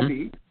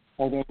hobby,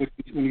 although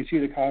when you see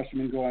the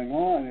costuming going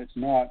on, it's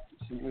not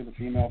simply the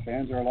female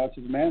fans. There are lots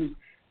of men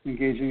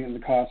engaging in the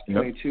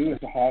cosplay too as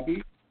a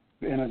hobby.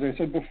 And as I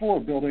said before,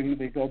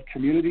 they build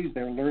communities,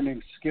 they're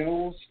learning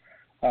skills,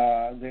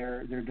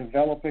 they're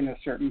developing a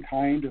certain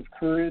kind of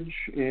courage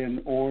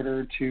in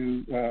order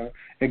to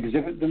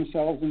exhibit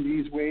themselves in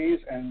these ways,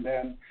 and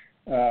then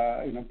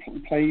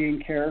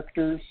playing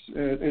characters.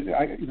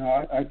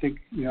 I think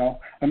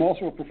I'm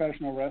also a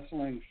professional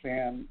wrestling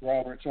fan,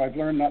 Robert. So I've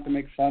learned not to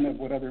make fun of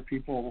what other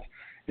people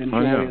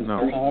enjoy as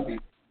their hobby.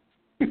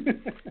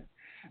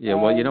 Yeah,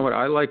 well, you know what?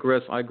 I like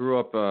I grew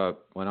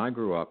up, when I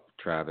grew up,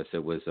 Travis,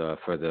 it was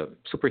for the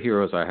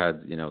superheroes. I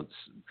had,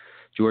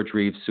 George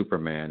Reeves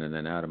Superman, and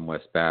then Adam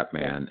West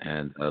Batman,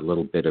 and a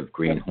little bit of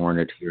Green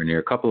Hornet here and there,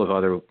 a couple of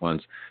other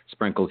ones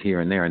sprinkled here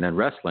and there. And then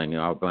wrestling,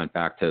 I went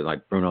back to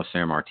like Bruno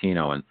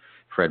Sammartino and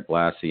Fred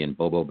Blassie and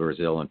Bobo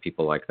Brazil and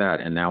people like that.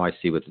 And now I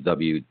see what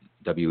the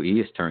WWE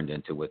has turned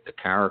into with the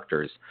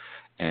characters.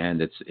 And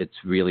it's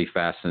really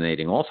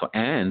fascinating also.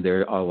 And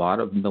there are a lot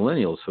of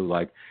millennials who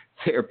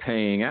they're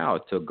paying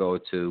out to go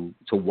to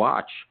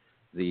watch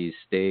these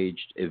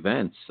staged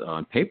events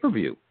on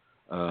pay-per-view.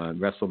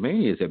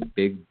 WrestleMania is a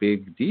big,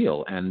 big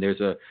deal. And there's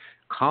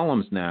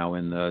columns now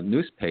in the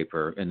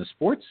newspaper, in the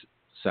sports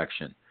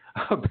section,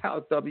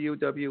 about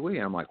WWE.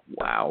 And I'm like,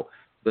 wow,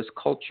 this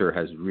culture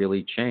has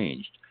really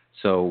changed.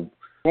 So,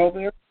 well,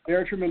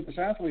 they're tremendous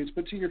athletes.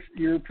 But to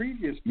your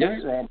previous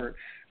point, Robert,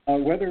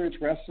 whether it's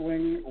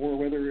wrestling or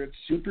whether it's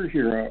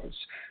superheroes,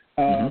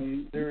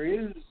 there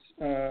is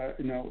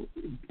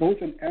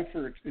both an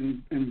effort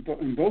in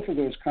both of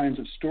those kinds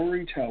of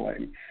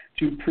storytelling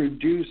to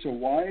produce a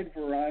wide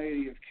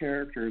variety of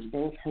characters,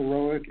 both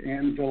heroic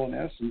and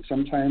villainous, and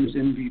sometimes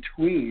in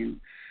between,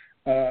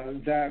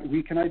 that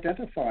we can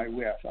identify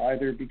with,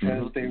 either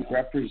because they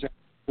represent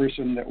the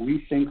person that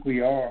we think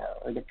we are,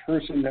 or the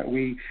person that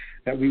we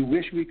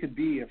wish we could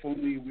be if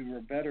only we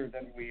were better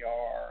than we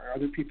are, or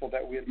other people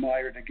that we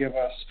admire to give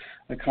us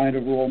a kind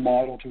of role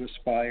model to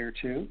aspire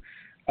to.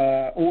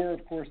 Or,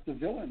 of course, the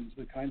villains,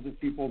 the kinds of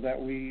people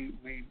that we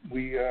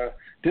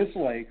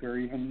dislike or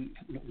even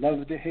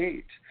love to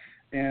hate.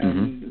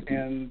 And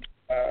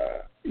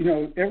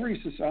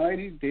every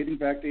society dating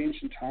back to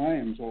ancient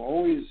times will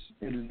always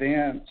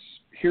advance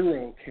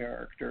hero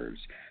characters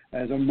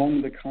as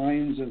among the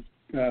kinds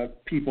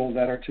of people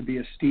that are to be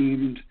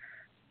esteemed,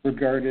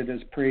 regarded as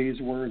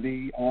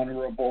praiseworthy,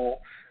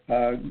 honorable,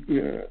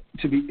 to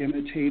be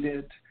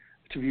imitated,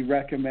 to be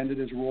recommended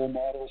as role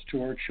models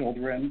to our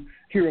children.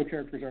 Hero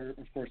characters are,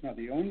 of course, not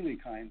the only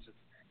kinds of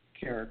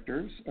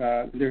characters.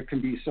 There can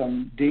be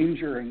some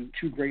danger and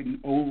too great an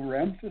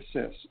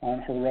overemphasis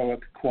on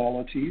heroic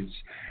qualities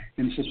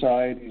in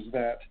societies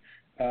that,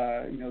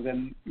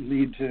 then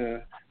lead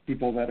to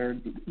people that are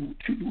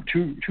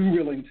too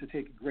willing to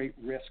take great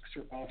risks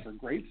or offer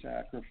great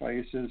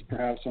sacrifices,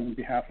 perhaps on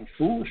behalf of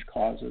foolish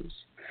causes.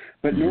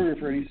 But in order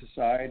for any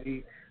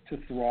society to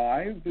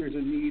thrive, there's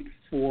a need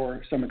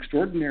for some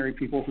extraordinary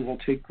people who will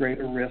take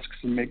greater risks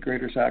and make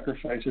greater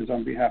sacrifices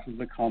on behalf of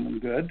the common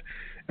good.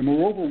 And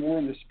moreover, more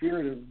in the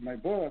spirit of my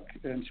book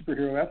and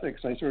superhero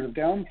ethics, I sort of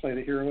downplay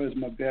the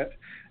heroism a bit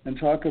and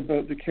talk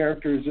about the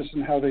characters just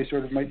and how they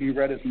sort of might be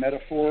read as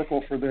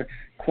metaphorical for the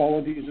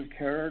qualities of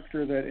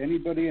character that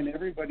anybody and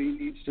everybody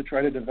needs to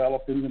try to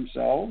develop in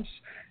themselves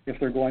if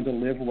they're going to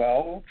live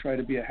well, try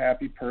to be a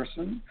happy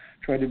person,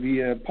 try to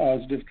be a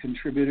positive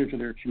contributor to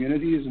their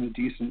communities and a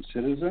decent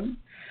citizen.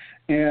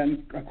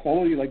 And a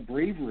quality like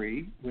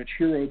bravery, which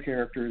hero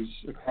characters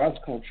across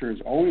cultures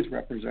always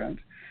represent,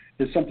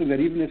 is something that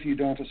even if you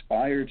don't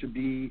aspire to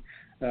be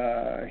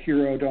a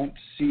hero, don't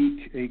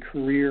seek a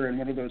career in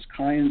one of those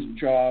kinds of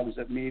jobs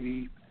that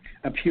maybe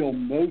appeal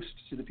most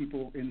to the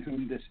people in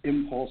whom this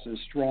impulse is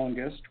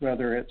strongest,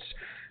 whether it's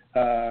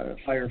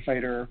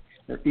firefighter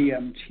or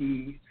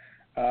EMT,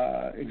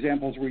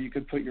 examples where you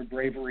could put your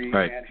bravery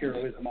and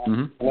heroism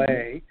on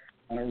display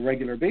on a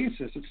regular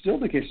basis. It's still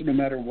the case that no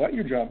matter what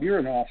your job, you're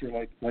an author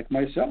like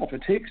myself.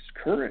 It takes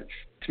courage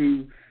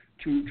to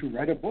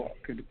write a book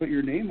and to put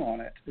your name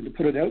on it and to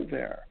put it out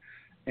there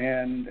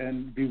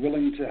and be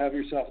willing to have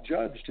yourself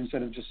judged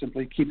instead of just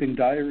simply keeping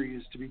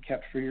diaries to be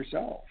kept for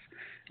yourself.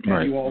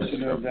 And you also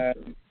know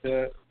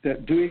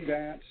that doing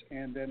that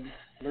and then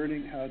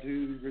learning how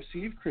to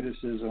receive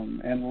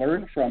criticism and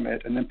learn from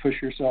it and then push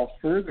yourself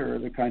further are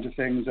the kinds of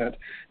things that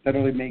not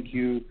only make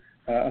you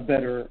a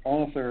better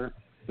author,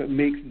 but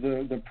make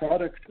the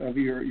product of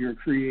your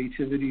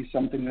creativity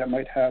something that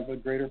might have a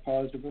greater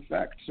positive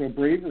effect. So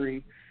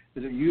bravery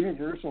is a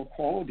universal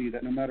quality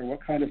that no matter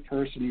what kind of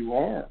person you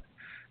are,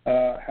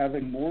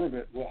 having more of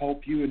it will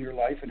help you in your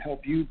life and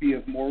help you be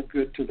of more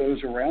good to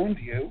those around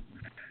you.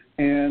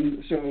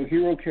 And so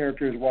hero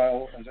characters,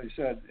 while, as I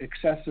said,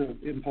 excessive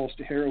impulse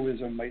to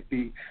heroism might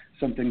be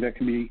something that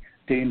can be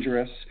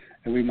dangerous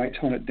and we might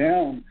tone it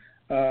down,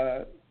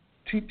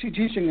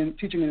 teaching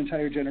an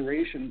entire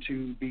generation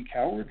to be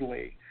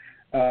cowardly,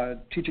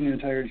 teaching an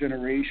entire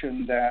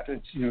generation that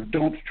it's,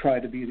 don't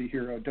try to be the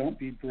hero, don't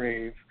be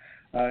brave,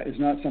 is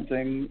not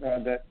something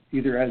that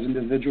either as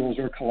individuals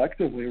or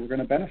collectively we're going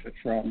to benefit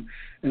from.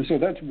 And so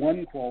that's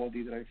one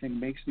quality that I think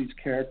makes these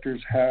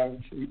characters have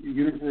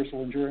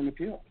universal enduring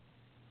appeal.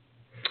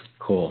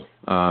 Cool.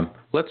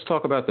 Let's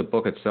talk about the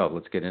book itself.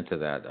 Let's get into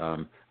that.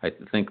 I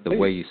think the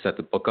way you set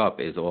the book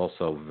up is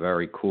also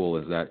very cool,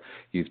 is that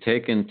you've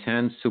taken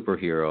 10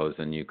 superheroes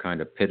and you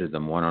kind of pitted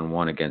them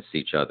one-on-one against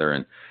each other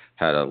and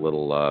had a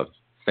little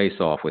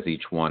face-off with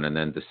each one and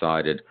then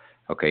decided,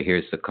 okay,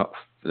 here's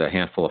the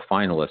handful of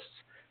finalists,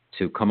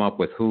 to come up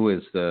with who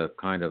is the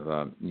kind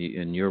of,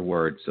 in your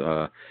words,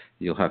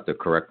 you'll have to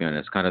correct me on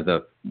this, kind of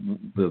the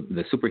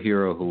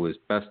superhero who is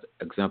best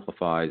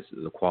exemplifies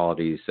the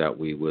qualities that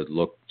we would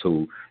look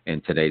to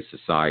in today's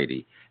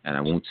society. And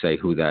I won't say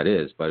who that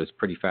is, but it's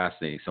pretty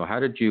fascinating. So how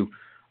did you,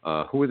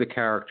 who are the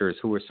characters,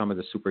 who are some of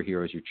the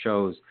superheroes you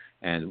chose,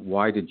 and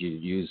why did you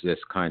use this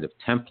kind of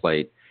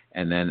template?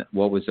 And then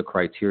what was the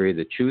criteria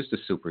to choose the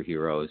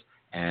superheroes,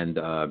 and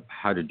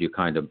how did you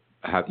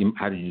how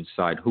did you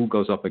decide who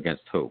goes up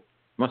against who? You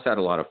must have had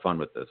a lot of fun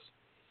with this.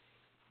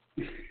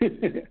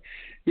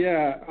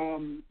 Yeah,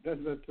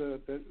 that's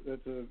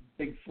a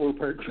big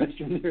 4-part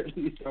question there. At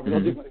least I'll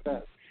do my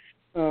best.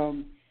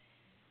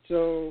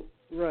 So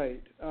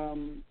right,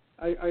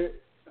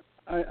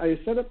 I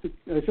set up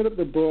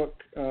the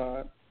book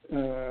to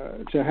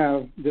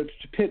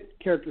pit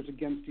characters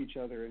against each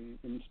other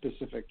in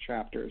specific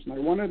chapters, and I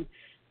wanted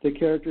the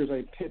characters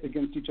I pit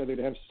against each other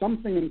to have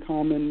something in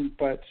common,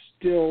 but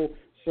still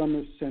some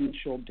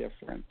essential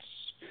difference,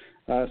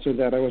 so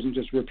that I wasn't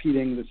just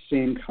repeating the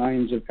same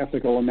kinds of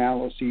ethical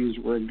analyses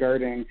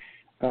regarding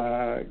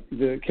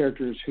the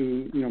characters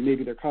who,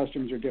 maybe their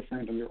costumes are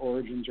different and their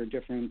origins are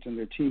different and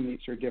their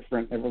teammates are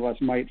different, nevertheless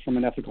might, from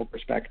an ethical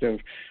perspective,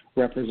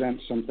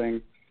 represent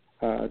something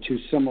too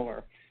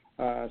similar.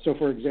 So,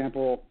 for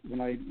example,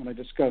 when I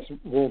discuss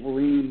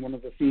Wolverine, one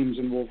of the themes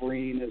in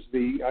Wolverine is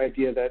the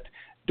idea that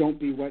don't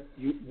be what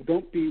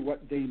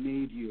they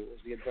made you,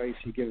 is the advice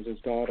he gives his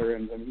daughter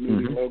in the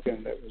movie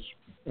Logan that was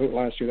out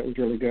last year. That was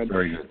really good.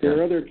 Very good. There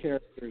are other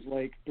characters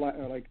like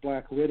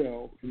Black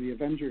Widow in the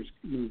Avengers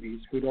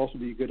movies who'd also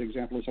be a good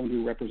example of someone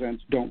who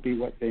represents don't be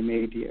what they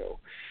made you.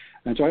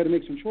 And so I had to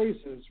make some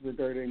choices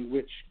regarding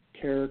which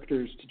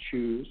characters to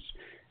choose.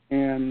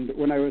 And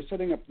when I was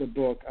setting up the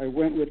book, I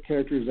went with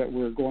characters that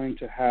were going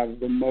to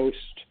have the most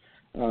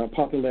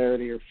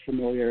popularity or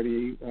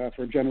familiarity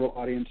for general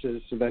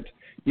audiences, so that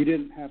you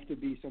didn't have to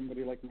be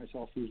somebody like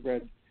myself who's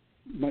read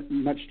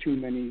much too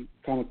many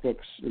comic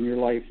books in your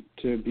life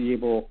to be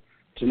able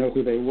to know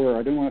who they were.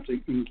 I didn't want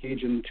to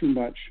engage in too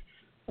much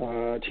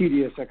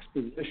tedious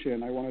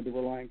exposition. I wanted to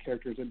rely on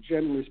characters that,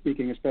 generally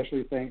speaking,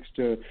 especially thanks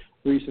to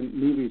recent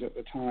movies at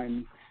the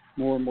time,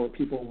 more and more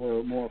people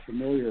were more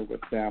familiar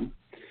with them.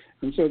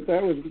 And so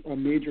that was a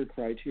major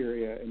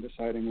criteria in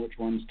deciding which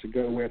ones to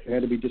go with. They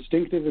had to be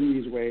distinctive in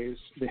these ways.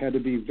 They had to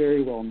be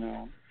very well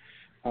known.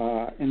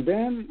 And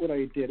then what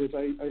I did is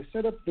I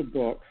set up the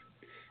book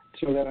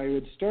so that I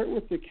would start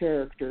with the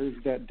characters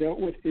that dealt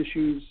with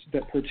issues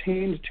that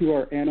pertained to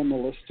our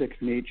animalistic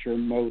nature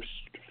most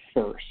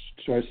first.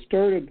 So I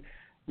started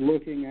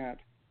looking at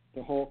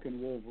the Hulk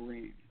and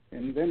Wolverine.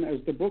 And then as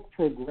the book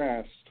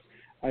progressed,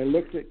 I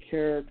looked at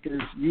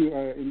characters.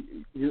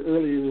 In your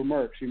earlier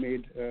remarks, you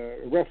made a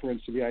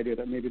reference to the idea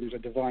that maybe there's a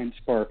divine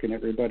spark in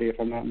everybody, if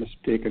I'm not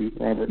mistaken,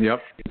 Robert.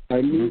 Yep.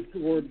 I moved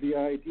toward the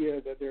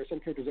idea that there are some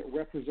characters that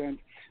represent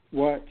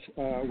what,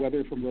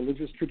 whether from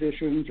religious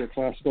traditions or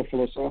classical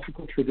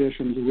philosophical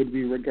traditions, would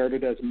be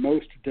regarded as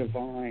most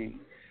divine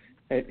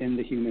in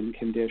the human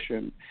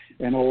condition.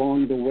 And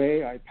along the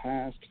way, I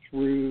passed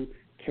through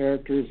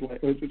characters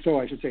like, so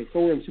I should say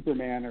Thor and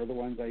Superman are the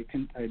ones I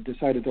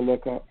decided to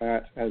look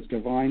at as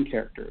divine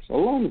characters.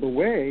 Along the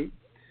way,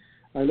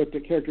 I looked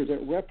at characters that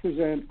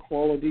represent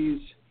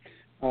qualities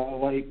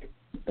like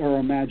our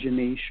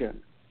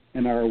imagination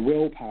and our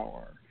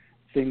willpower,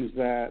 things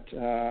that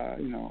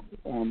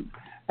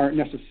aren't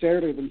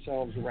necessarily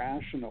themselves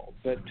rational,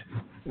 but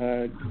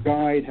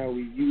guide how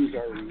we use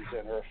our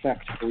reason or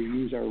affect how we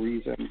use our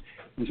reason.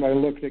 And so I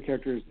looked at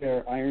characters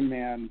there, Iron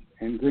Man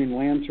and Green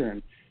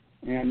Lantern.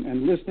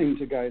 And listening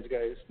to Guys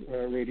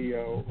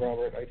Radio,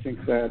 Robert, I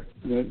think that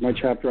my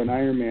chapter on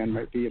Iron Man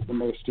might be of the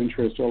most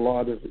interest to a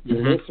lot of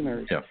your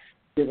listeners,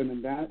 given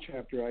in that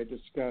chapter I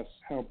discuss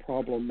how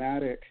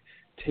problematic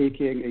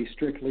taking a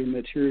strictly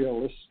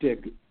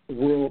materialistic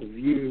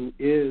worldview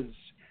is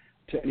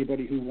to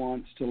anybody who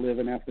wants to live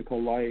an ethical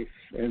life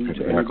and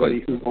to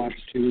anybody who wants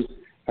to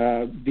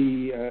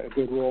be a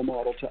good role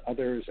model to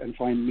others and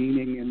find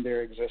meaning in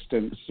their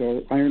existence.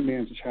 So Iron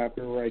Man's a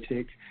chapter where I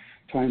take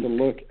time to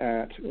look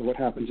at what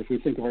happens if we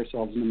think of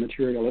ourselves in a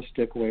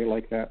materialistic way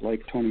like that,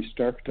 like Tony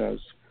Stark does.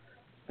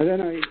 And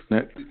then I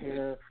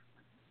compare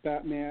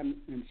Batman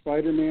and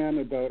Spider-Man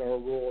about our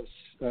role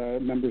as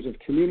members of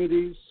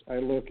communities. I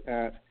look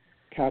at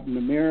Captain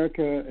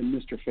America and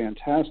Mr.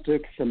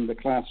 Fantastic from the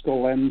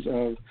classical lens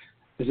of,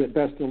 is it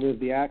best to live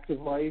the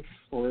active life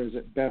or is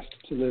it best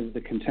to live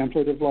the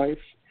contemplative life?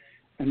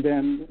 And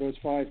then those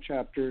 5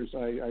 chapters,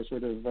 I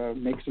sort of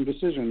make some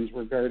decisions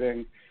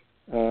regarding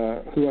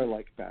who I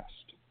like best.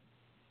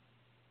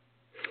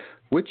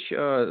 Which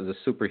the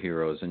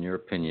superheroes, in your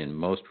opinion,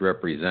 most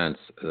represents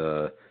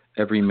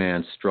every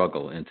man's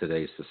struggle in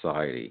today's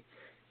society?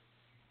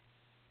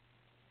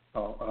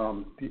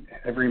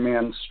 Every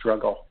man's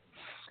struggle.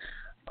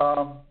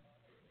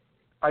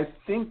 I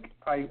think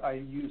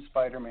I use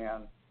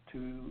Spider-Man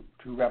to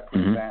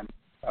represent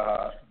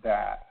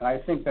that, and I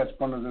think that's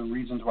one of the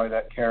reasons why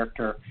that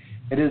character,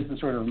 it is the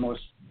sort of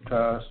most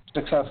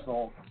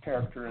successful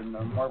character in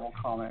the Marvel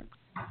comics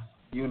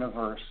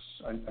universe.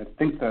 I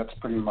think that's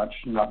pretty much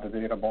not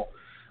debatable.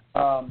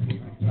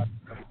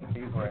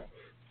 Favorite.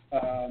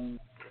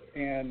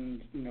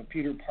 And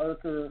Peter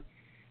Parker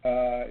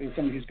is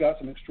somebody who's got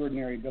some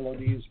extraordinary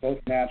abilities, both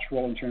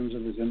natural in terms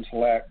of his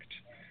intellect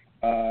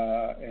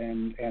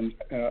and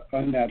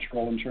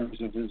unnatural in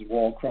terms of his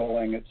wall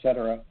crawling,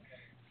 etc.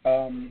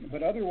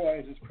 But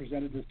otherwise, is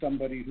presented as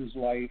somebody whose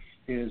life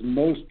is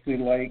mostly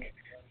like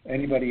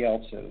anybody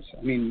else's.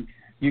 I mean,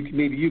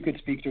 maybe you could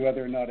speak to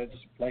whether or not it's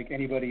like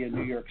anybody in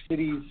New York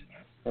City's,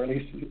 or at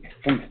least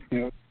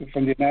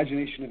from the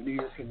imagination of New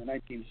York in the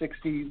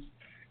 1960s.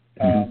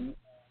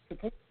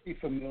 Supposed to be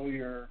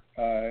familiar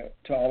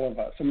to all of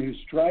us. Somebody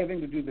who's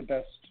striving to do the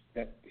best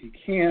that he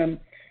can,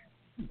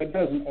 but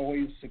doesn't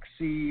always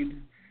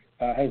succeed.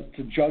 Has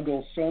to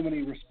juggle so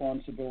many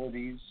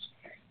responsibilities.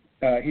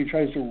 He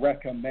tries to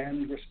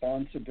recommend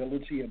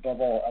responsibility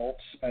above all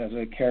else as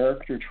a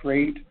character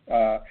trait,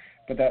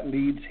 but that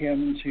leads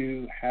him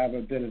to have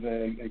a bit of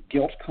a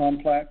guilt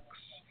complex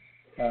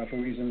for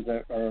reasons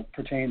that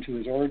pertain to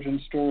his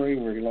origin story,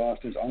 where he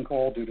lost his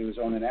uncle due to his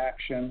own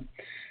inaction.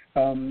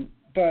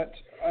 But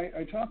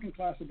I talk in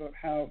class about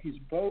how he's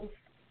both,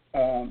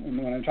 and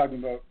when I'm talking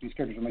about these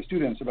characters with my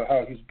students, about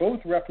how he's both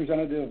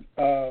representative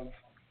of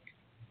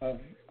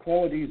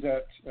qualities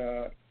that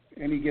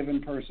any given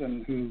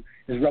person who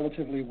is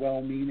relatively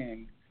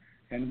well-meaning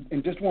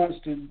and just wants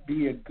to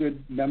be a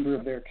good member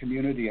of their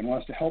community and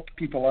wants to help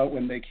people out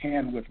when they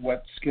can with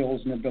what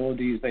skills and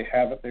abilities they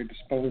have at their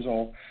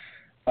disposal,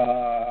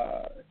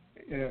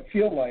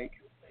 feel like.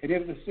 And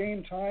at the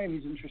same time,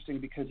 he's interesting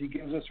because he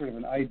gives us sort of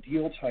an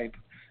ideal type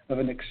of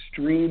an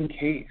extreme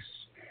case.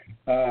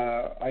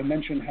 I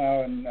mentioned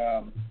how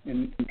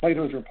in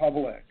Plato's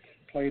Republic,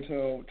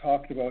 Plato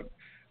talked about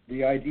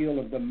the ideal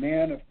of the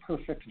man of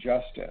perfect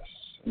justice.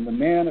 And the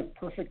man of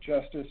perfect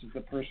justice is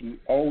the person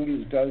who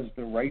always does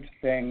the right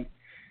thing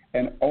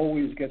and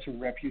always gets a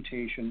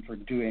reputation for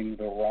doing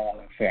the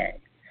wrong thing.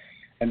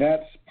 And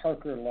that's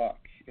Parker Luck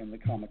in the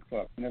comic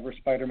book. Whenever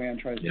Spider-Man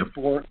tries to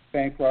thwart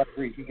bank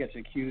robbery, he gets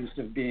accused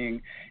of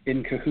being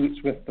in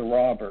cahoots with the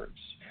robbers.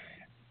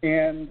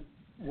 And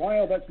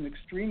while that's an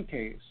extreme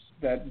case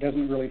that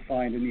doesn't really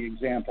find any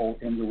example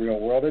in the real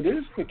world, it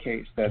is the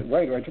case that,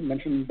 I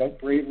mentioned about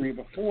bravery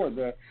before,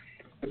 the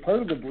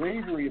part of the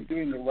bravery of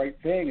doing the right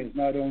thing is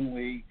not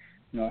only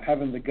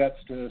having the guts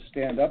to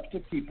stand up to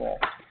people.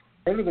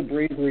 Part of the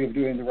bravery of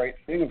doing the right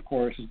thing, of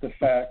course, is the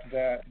fact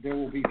that there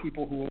will be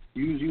people who will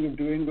accuse you of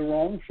doing the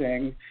wrong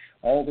thing,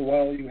 all the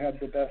while you have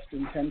the best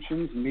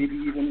intentions, maybe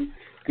even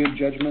good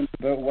judgment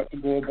about what to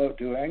go about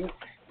doing.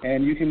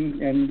 And you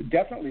can, and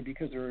definitely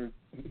because there are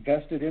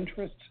vested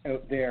interests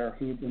out there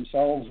who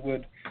themselves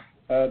would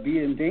be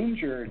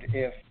endangered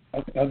if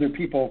other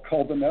people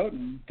called them out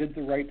and did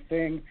the right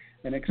thing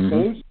and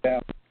exposed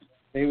them,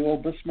 they will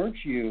besmirch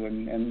you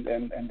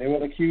and they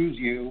will accuse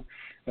you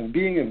of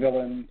being a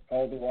villain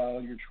all the while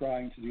you're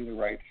trying to do the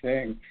right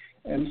thing.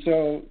 And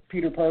so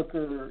Peter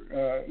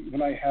Parker,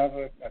 when I have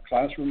a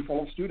classroom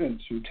full of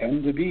students who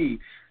tend to be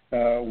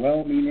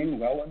well-meaning,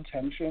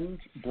 well-intentioned,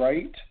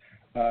 bright,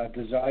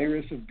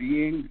 desirous of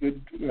being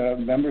good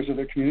members of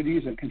their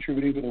communities and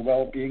contributing to the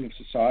well-being of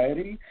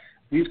society,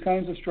 these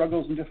kinds of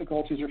struggles and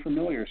difficulties are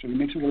familiar. So he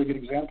makes a really good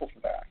example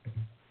for that.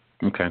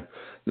 Okay.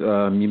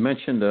 You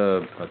mentioned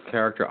a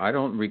character I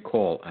don't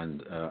recall,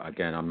 and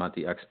again, I'm not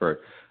the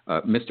expert.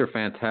 Mr.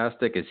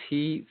 Fantastic, is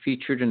he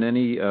featured in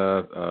any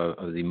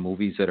of the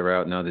movies that are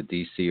out now, the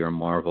DC or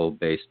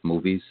Marvel-based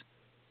movies?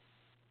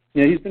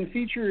 Yeah, he's been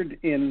featured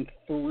in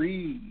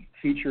 3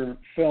 feature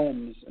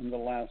films in the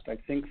last, I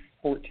think,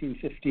 14,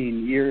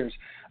 15 years.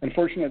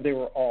 Unfortunately, they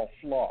were all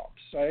flops.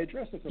 So I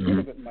address this a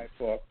little bit in my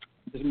book.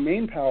 His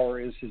main power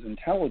is his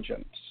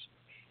intelligence.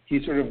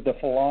 He's sort of the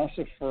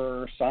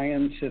philosopher,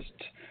 scientist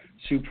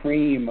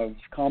supreme of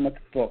comic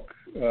book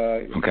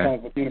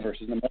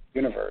universes, the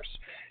universe.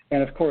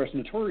 And of course,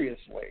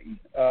 notoriously,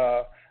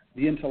 the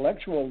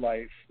intellectual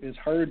life is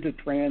hard to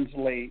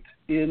translate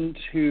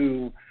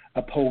into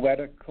a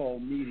poetical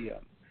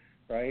medium,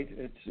 right?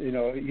 It's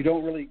you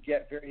don't really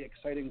get very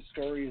exciting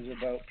stories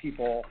about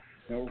people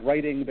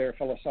writing their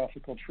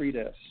philosophical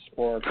treatise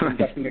or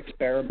conducting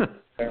experiments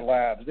in their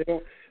labs. They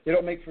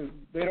don't make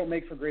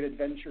for great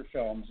adventure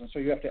films, and so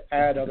you have to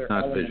add other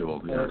elements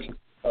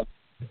of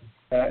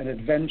an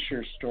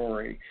adventure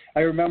story. I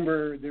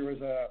remember there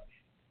was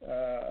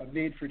a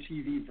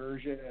made-for-TV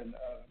version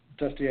of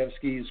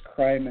Dostoevsky's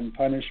Crime and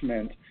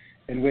Punishment,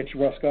 in which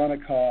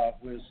Raskolnikov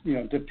was,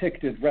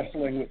 depicted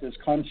wrestling with his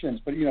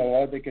conscience, but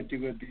all they could do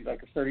would be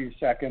like a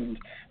 30-second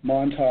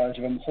montage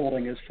of him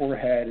holding his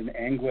forehead in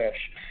anguish,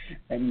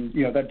 and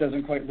that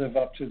doesn't quite live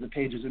up to the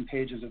pages and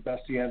pages of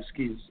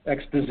Dostoevsky's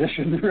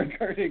exposition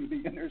regarding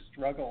the inner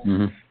struggle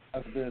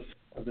of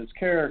this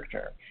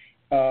character.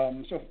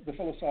 So the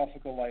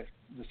philosophical life,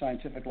 the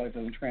scientific life,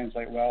 doesn't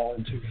translate well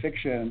into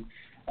fiction.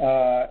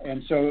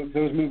 And so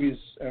those movies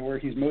where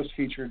he's most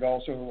featured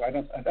also, I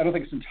don't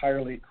think it's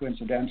entirely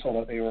coincidental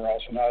that they were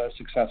also not as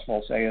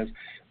successful, say, as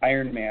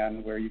Iron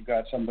Man, where you've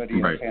got somebody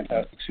in a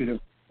fantastic suit of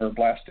armor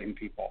blasting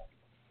people.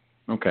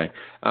 Okay.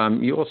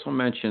 You also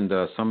mentioned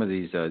some of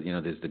these,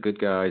 there's the good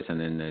guys and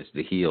then there's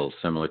the heels,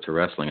 similar to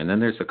wrestling. And then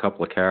there's a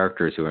couple of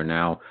characters who are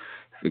now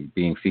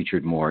being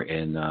featured more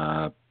in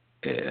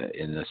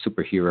the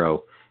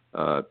superhero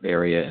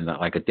area, and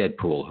like a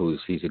Deadpool,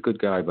 he's a good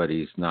guy, but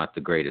he's not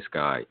the greatest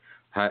guy.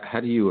 How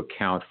do you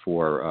account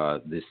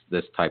for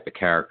this type of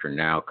character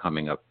now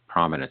coming up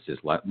prominence, this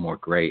more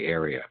gray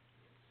area?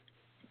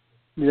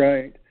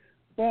 Right.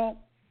 Well,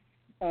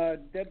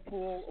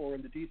 Deadpool, or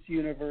in the DC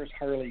universe,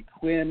 Harley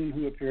Quinn,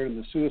 who appeared in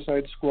the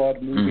Suicide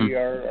Squad movie,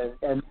 are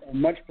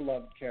much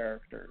beloved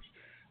characters,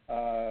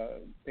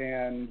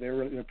 and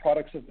they're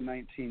products of the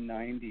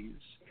 1990s.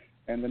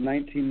 And the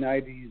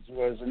 1990s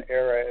was an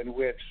era in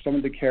which some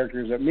of the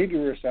characters that maybe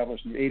were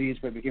established in the 80s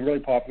but became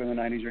really popular in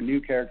the 90s, or new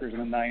characters in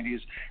the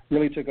 90s,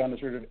 really took on a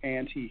sort of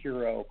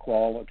anti-hero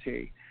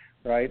quality,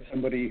 right?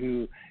 Somebody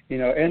who,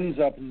 ends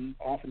up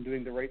often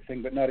doing the right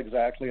thing, but not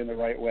exactly in the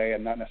right way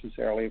and not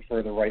necessarily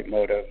for the right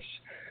motives.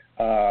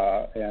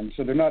 And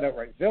so they're not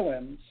outright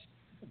villains,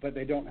 but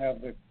they don't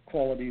have the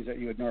qualities that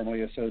you would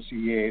normally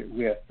associate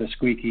with the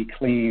squeaky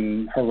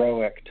clean,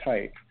 heroic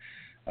type.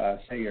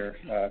 Say your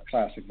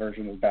classic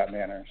version of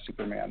Batman or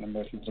Superman in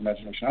most people's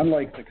imagination,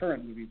 unlike the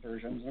current movie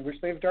versions in which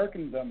they've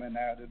darkened them and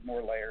added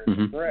more layers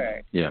of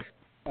gray. Yeah.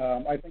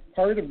 I think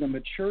part of the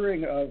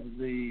maturing of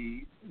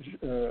the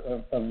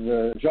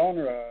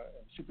genre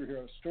of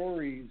superhero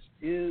stories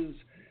is,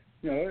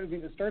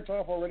 it starts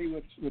off already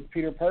with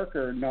Peter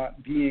Parker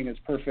not being as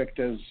perfect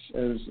as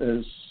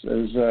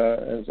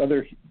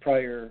other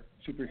prior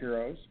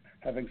superheroes,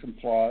 having some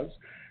flaws.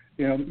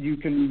 You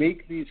can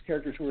make these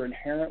characters who are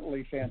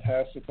inherently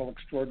fantastical,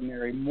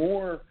 extraordinary,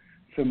 more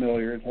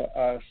familiar to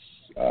us,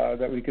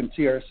 that we can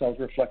see ourselves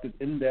reflected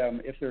in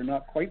them if they're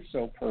not quite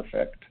so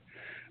perfect.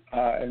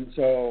 And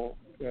so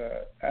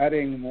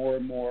adding more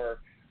and more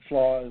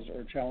flaws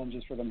or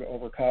challenges for them to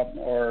overcome,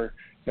 or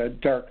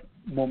dark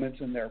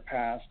moments in their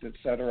past,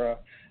 etc.,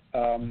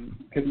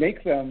 can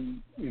make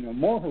them,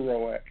 more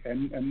heroic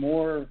and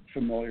more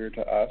familiar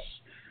to us.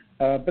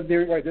 But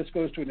this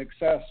goes to an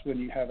excess when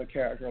you have a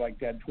character like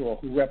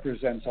Deadpool, who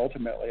represents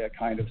ultimately a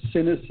kind of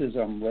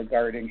cynicism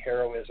regarding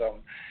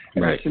heroism,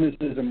 and a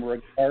cynicism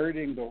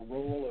regarding the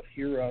role of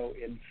hero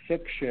in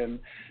fiction,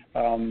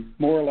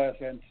 more or less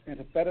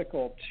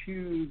antithetical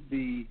to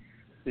the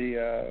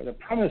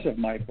premise of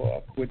my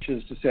book, which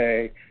is to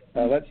say,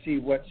 let's see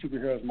what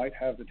superheroes might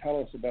have to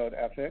tell us about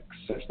ethics,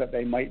 such that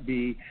they might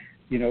be,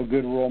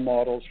 good role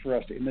models for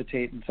us to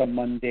imitate in some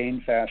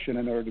mundane fashion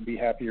in order to be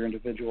happier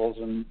individuals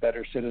and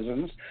better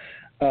citizens.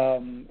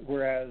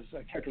 Whereas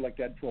a character like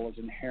Deadpool is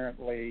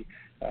inherently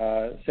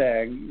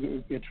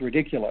saying it's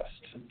ridiculous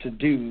to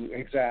do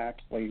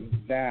exactly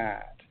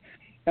that.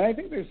 And I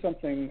think there's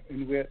something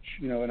in which,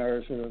 in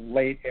our sort of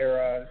late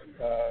era,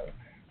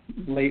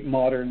 late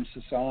modern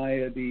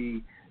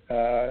society,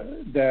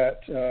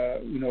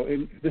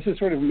 this is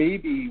sort of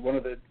maybe one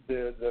of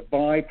the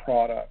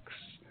byproducts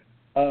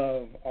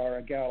of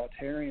our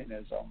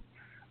egalitarianism.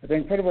 I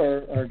think part of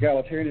our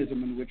egalitarianism,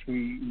 in which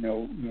we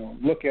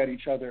look at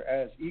each other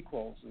as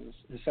equals, is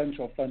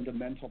essential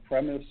fundamental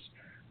premise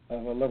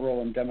of a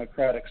liberal and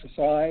democratic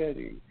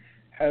society,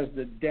 has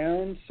the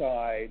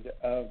downside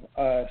of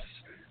us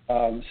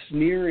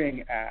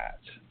sneering at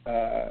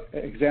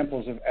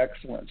examples of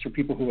excellence, or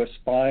people who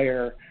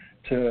aspire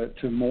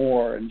to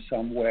more in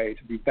some way,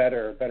 to be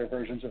better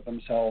versions of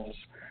themselves,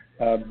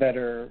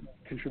 better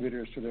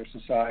contributors to their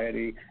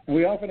society. And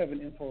we often have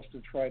an impulse to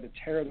try to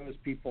tear those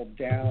people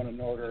down in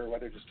order,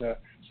 whether just to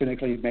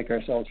cynically make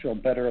ourselves feel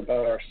better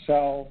about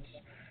ourselves,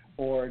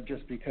 or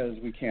just because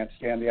we can't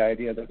stand the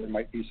idea that there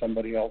might be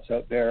somebody else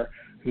out there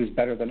who's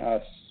better than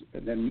us.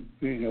 And then,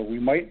 we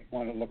might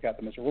want to look at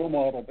them as a role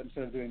model, but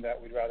instead of doing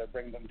that, we'd rather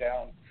bring them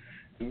down.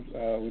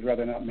 We'd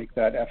rather not make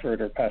that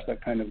effort or pass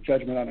that kind of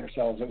judgment on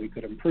ourselves that we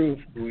could improve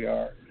who we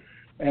are.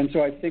 And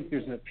so I think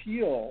there's an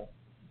appeal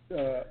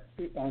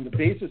on the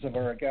basis of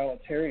our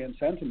egalitarian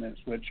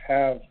sentiments, which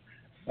have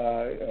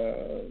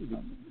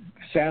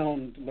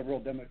sound liberal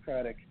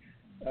democratic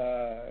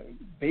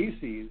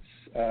bases,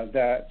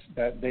 that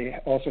they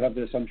also have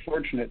this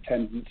unfortunate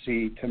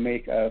tendency to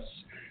make us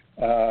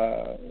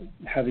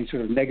have these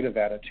sort of negative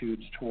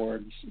attitudes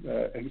towards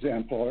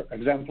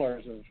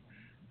exemplars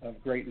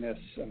of greatness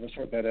of the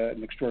sort that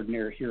an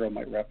extraordinary hero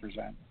might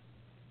represent.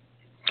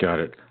 Got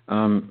it.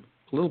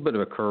 A little bit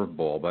of a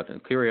curveball, but in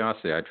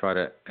curiosity, I try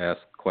to ask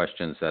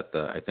questions that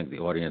I think the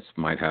audience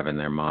might have in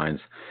their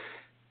minds.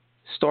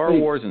 Star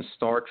Wars and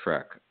Star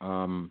Trek,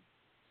 are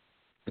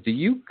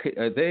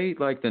they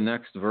like the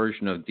next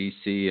version of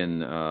DC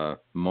and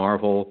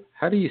Marvel?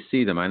 How do you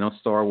see them? I know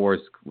Star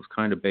Wars was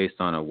kind of based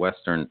on a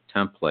Western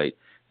template,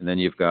 and then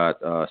you've got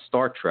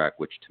Star Trek,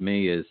 which to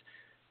me is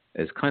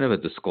kind of a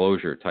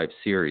disclosure type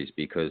series,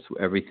 because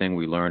everything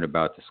we learn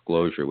about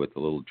disclosure with a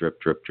little drip,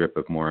 drip, drip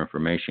of more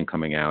information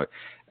coming out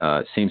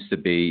seems to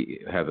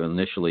have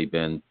initially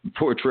been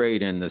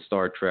portrayed in the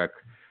Star Trek,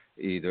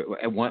 either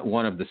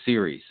one of the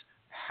series.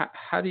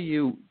 How do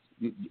you,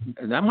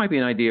 that might be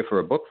an idea for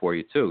a book for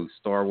you too,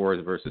 Star Wars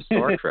versus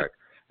Star Trek.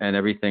 and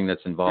everything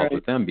that's involved Right.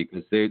 with them,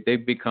 because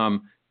they've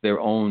become their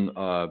own,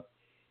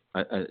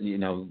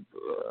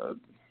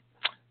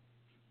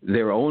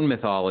 their own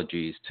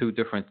mythologies. Two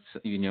different,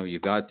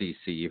 you've got DC,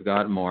 you've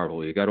got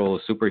Marvel, you've got all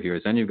the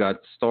superheroes, and you've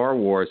got Star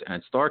Wars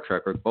and Star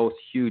Trek are both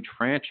huge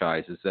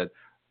franchises that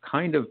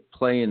kind of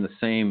play in the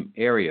same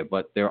area,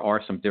 but there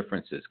are some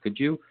differences. Could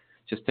you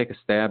just take a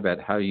stab at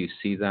how you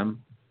see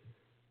them?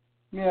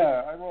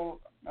 Yeah, I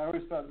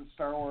always thought that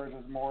Star Wars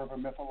is more of a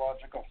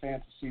mythological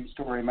fantasy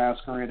story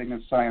masquerading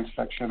as science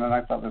fiction, and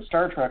I thought that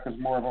Star Trek is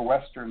more of a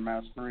Western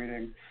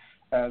masquerading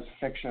as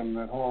fiction.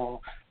 That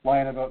whole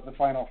line about the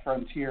final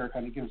frontier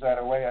kind of gives that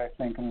away, I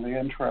think, in the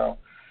intro.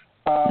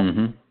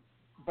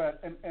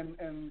 But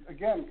and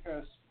again,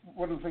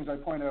 one of the things I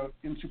point out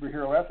in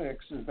superhero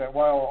ethics is that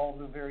while all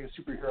the various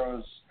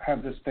superheroes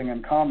have this thing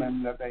in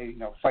common, that they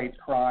fight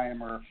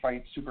crime or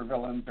fight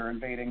supervillains or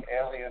invading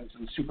aliens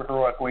in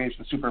superheroic ways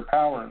with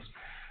superpowers,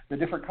 the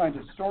different kinds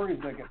of stories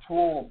that get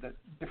told that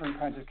different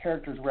kinds of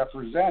characters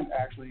represent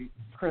actually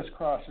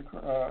crisscross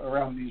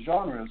around these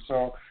genres.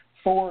 So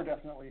Thor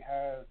definitely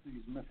has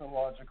these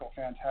mythological,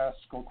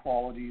 fantastical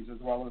qualities as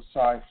well as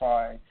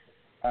sci-fi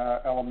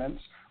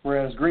elements,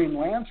 whereas Green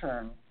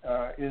Lantern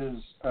is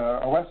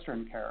a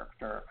Western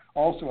character,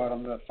 also out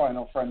on the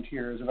final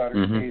frontiers of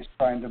outer space,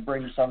 trying to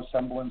bring some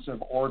semblance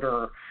of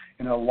order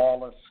in a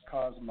lawless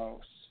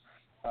cosmos,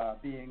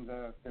 being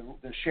the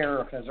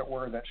sheriff, as it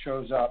were, that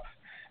shows up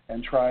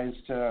and tries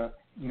to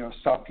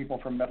stop people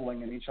from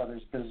meddling in each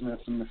other's business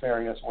in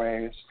nefarious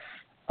ways.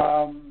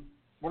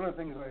 One of the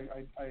things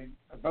I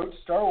about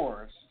Star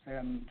Wars,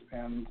 and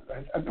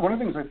one of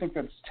the things I think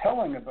that's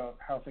telling about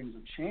how things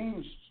have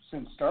changed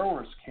since Star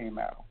Wars came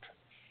out,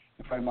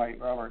 if I might,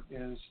 Robert,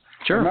 is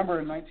remember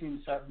in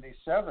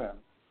 1977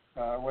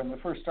 when the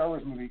first Star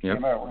Wars movie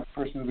came out, one of the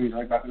first movies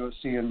I got to go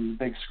see in the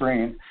big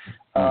screen.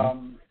 I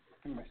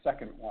think my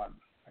second one.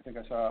 I think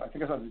I saw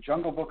The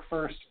Jungle Book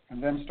first,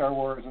 and then Star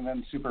Wars, and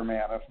then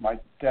Superman, if my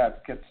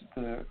dad gets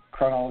the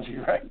chronology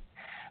right.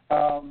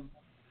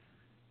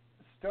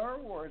 Star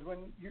Wars,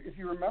 if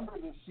you remember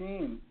the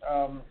scene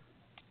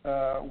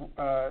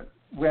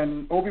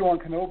when Obi-Wan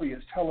Kenobi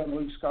is telling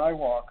Luke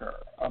Skywalker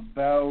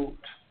about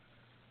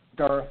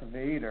Darth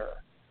Vader,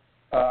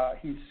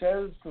 he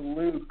says to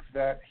Luke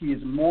that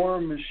he's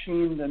more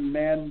machine than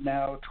man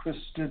now,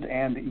 twisted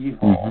and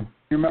evil.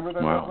 You remember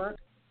that, Robert?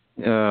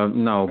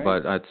 No,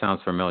 right? But it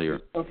sounds familiar.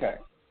 Okay.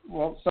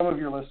 Well, some of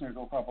your listeners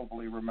will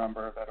probably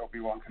remember that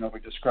Obi-Wan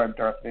Kenobi described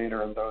Darth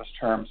Vader in those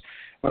terms.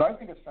 What I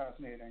think is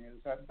fascinating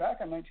is that back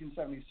in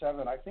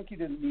 1977, I think he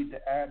didn't need to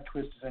add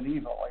twisted and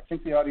evil. I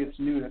think the audience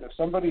knew that if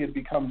somebody had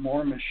become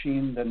more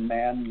machine than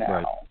man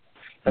now,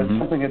 that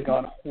something had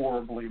gone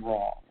horribly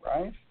wrong,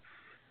 right?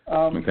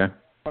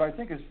 What I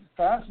think is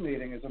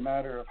fascinating as a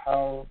matter of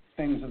how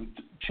things have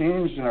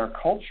changed in our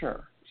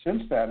culture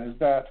since then is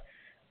that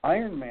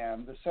Iron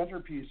Man, the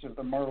centerpiece of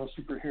the Marvel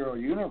superhero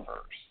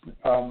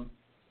universe,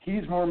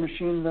 he's more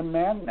machine than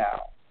man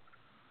now,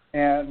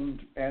 and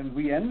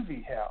we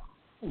envy him.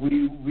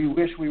 We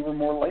wish we were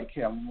more like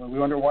him. We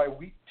wonder why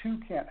we too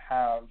can't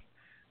have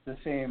the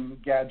same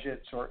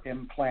gadgets or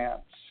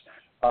implants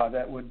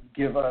that would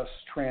give us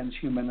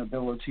transhuman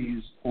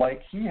abilities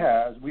like he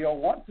has. We all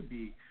want to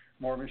be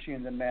more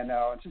machine than man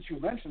now. And since you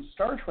mentioned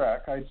Star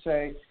Trek, I'd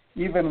say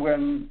even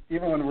when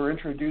we're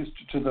introduced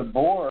to the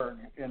Borg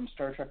in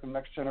Star Trek: The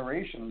Next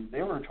Generation,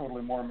 they were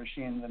totally more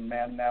machine than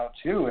man now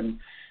too. And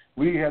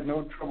we had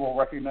no trouble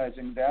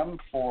recognizing them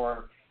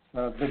for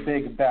the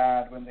big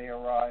bad when they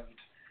arrived,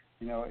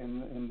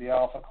 in the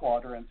Alpha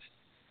Quadrant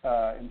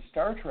in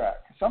Star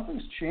Trek.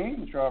 Something's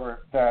changed,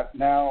 Robert, that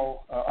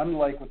now,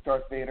 unlike with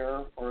Darth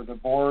Vader or the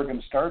Borg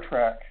in Star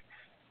Trek,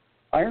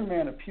 Iron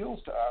Man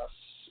appeals to us,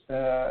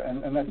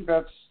 and I think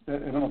that's, I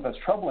don't know if that's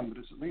troubling, but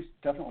it's at least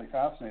definitely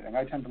fascinating.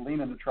 I tend to lean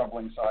on the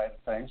troubling side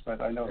of things,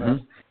 but I know that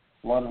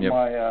a lot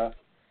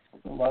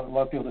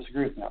of people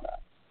disagree with me on that.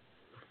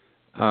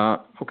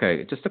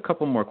 Okay, just a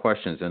couple more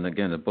questions. And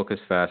again, the book is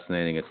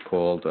fascinating. It's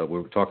called, we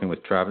were talking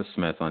with Travis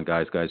Smith on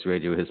Guys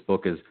Radio. His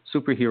book is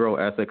Superhero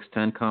Ethics,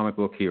 10 Comic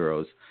Book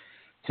Heroes,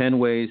 10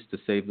 Ways to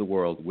Save the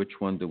World. Which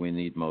one do we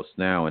need most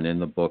now? And in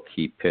the book,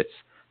 he pits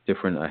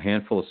a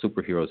handful of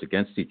superheroes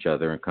against each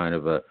other in kind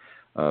of a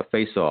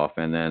face-off,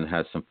 and then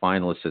has some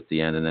finalists at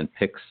the end, and then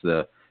picks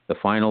the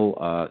final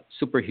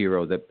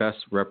superhero that best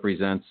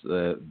represents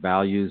the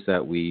values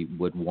that we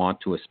would want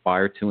to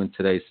aspire to in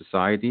today's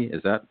society.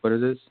 Is that what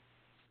it is?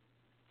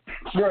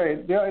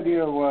 Right. The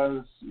idea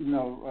was,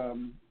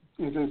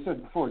 as I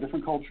said before,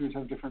 different cultures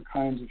have different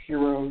kinds of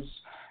heroes,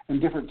 and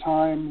different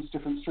times,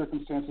 different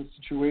circumstances,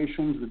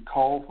 situations would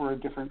call for a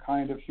different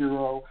kind of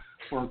hero,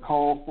 or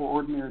call for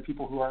ordinary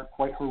people who aren't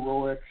quite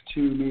heroic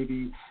to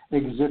maybe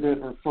exhibit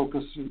or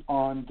focus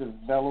on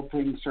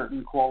developing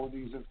certain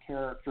qualities of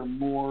character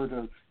more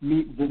to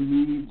meet the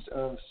needs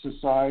of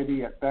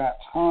society at that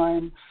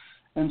time.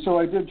 And so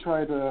I did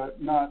try to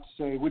not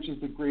say which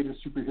is the greatest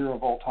superhero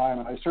of all time,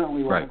 and I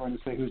certainly wasn't going to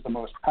say who's the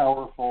most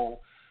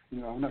powerful.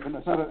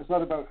 It's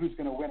not about who's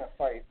going to win a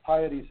fight.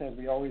 Piety says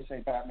we always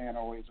say Batman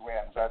always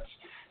wins.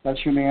 That's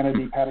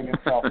humanity patting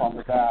itself on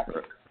the back.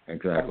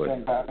 Exactly.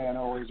 And Batman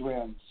always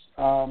wins.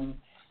 And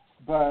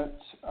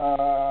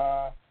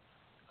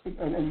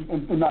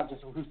not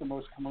just who's the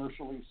most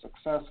commercially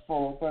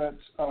successful, but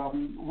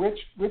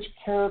which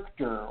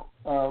character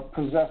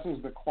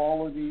possesses the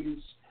qualities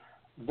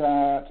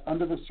that,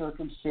 under the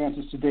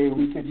circumstances today,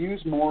 we could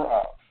use more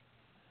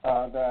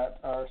of, that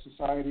our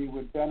society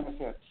would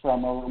benefit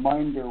from a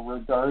reminder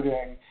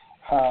regarding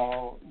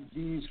how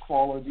these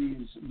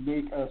qualities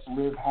make us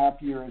live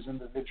happier as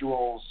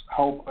individuals,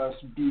 help us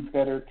be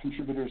better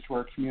contributors to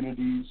our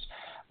communities,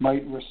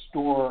 might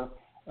restore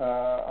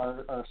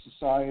our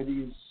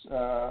societies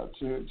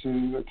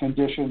to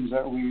conditions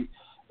that we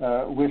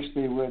wish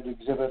they would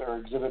exhibit or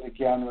exhibit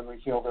again when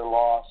we feel they're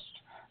lost.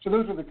 So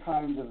those are the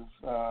kinds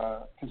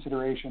of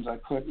considerations I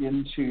put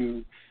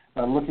into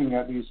looking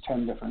at these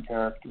 10 different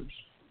characters.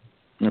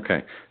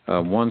 Okay.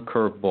 One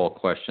curveball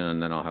question,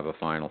 and then I'll have a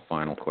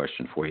final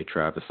question for you,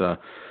 Travis.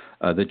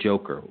 The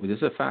Joker.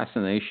 There's a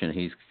fascination.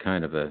 He's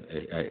kind of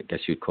I guess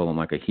you'd call him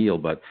like a heel,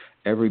 but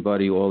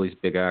everybody, all these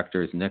big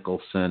actors,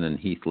 Nicholson and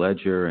Heath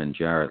Ledger and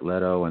Jared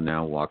Leto and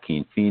now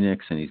Joaquin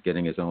Phoenix, and he's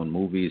getting his own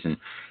movies, and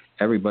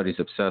everybody's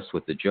obsessed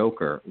with the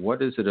Joker.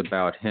 What is it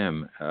about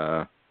him?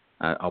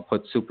 I'll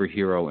put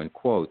superhero in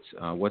quotes.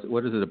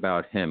 What is it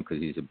about him, because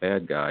he's a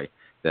bad guy,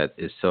 that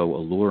is so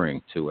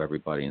alluring to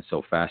everybody and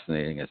so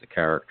fascinating as a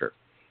character?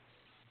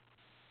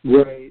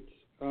 Right.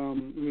 I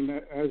mean,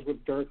 as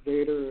with Darth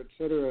Vader, et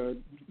cetera,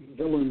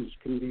 villains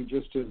can be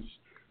just as,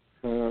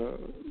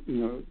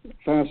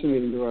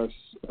 fascinating to us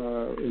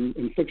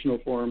in fictional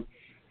form.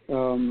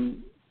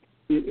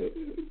 To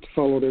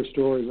follow their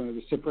stories.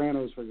 The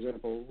Sopranos, for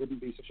example, wouldn't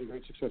be such a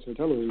great success of a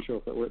television show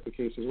if that were the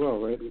case as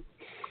well, right?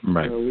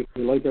 Right. We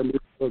like our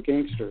movies about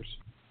gangsters.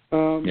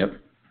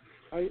 Yep.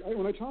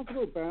 When I talk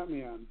about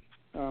Batman,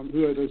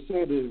 who, as I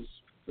said, is,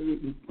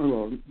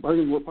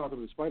 arguably more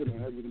popular than Spider-Man,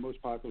 arguably the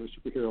most popular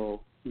superhero,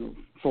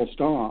 full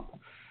stop.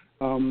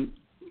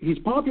 He's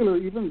popular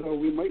even though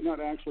we might not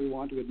actually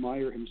want to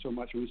admire him so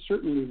much. We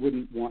certainly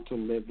wouldn't want to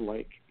live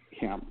like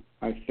him,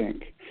 I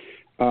think.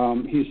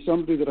 He's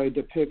somebody that I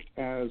depict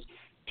as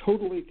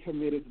totally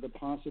committed to the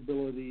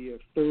possibility of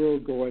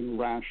thoroughgoing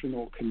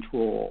rational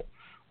control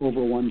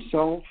over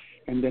oneself,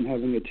 and then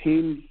having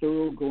attained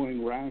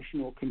thoroughgoing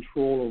rational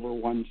control over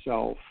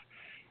oneself,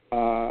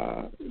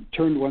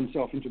 turned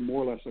oneself into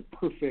more or less a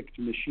perfect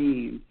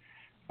machine,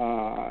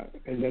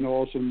 and then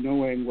also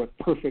knowing what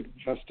perfect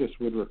justice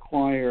would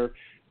require,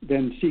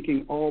 then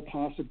seeking all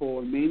possible,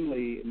 and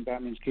mainly in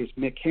Batman's case,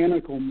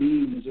 mechanical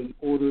means in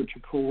order to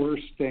coerce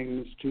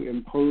things to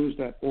impose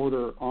that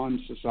order on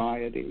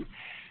society.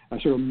 A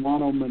sort of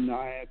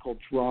monomaniacal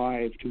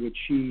drive to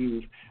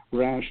achieve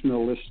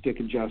rationalistic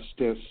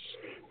justice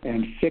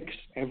and fix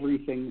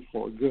everything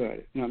for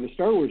good. In the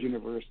Star Wars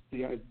universe,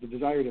 the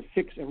desire to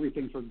fix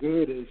everything for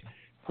good is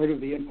part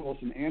of the impulse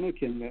in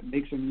Anakin that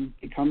makes him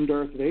become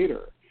Darth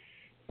Vader.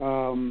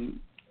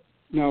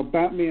 Now,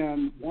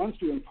 Batman wants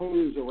to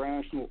impose a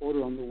rational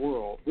order on the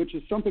world, which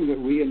is something that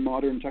we in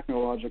modern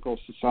technological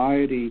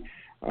society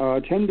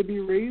tend to be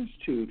raised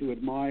to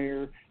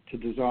admire, to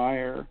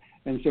desire.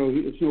 And so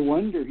it's no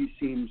wonder he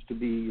seems to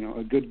be,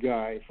 a good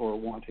guy for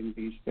wanting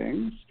these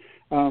things.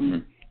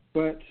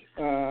 But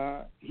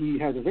he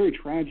has a very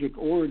tragic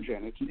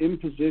origin. It's an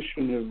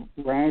imposition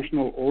of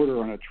rational order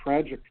on a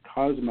tragic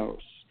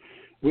cosmos,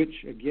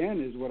 which,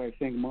 again, is what I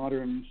think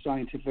modern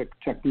scientific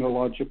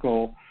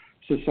technological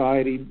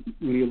society,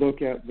 when you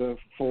look at the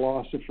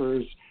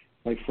philosophers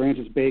like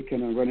Francis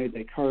Bacon and René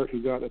Descartes,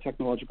 who got the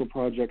technological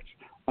project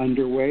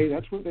underway,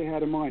 that's what they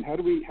had in mind. How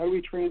do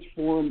we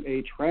transform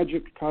a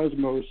tragic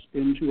cosmos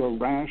into a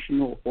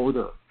rational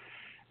order?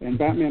 And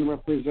Batman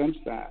represents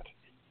that.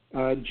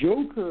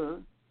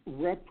 Joker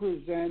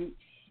represents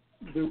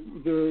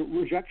the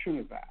rejection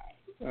of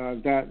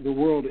that, that the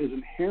world is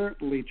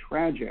inherently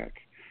tragic,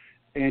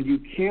 and you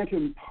can't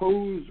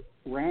impose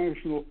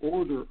rational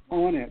order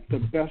on it. The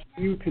best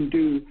you can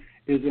do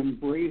is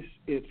embrace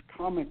its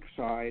comic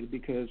side,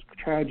 because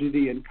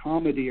tragedy and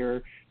comedy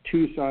are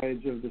two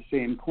sides of the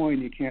same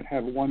coin. You can't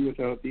have one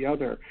without the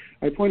other.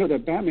 I point out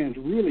that Batman's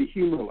really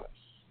humorless.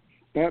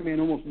 Batman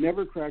almost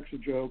never cracks a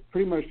joke.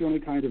 Pretty much the only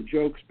kind of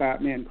jokes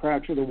Batman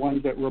cracks are the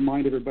ones that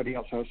remind everybody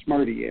else how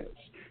smart he is.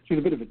 So he's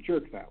a bit of a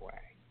jerk that way.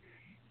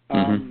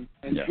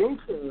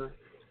 Joker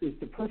is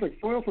the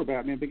perfect foil for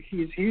Batman,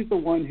 because he's the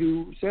one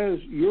who says,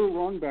 "You're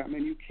wrong,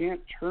 Batman. You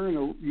can't turn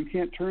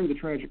the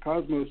tragic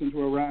cosmos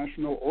into a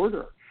rational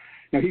order."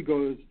 Now he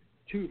goes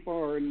too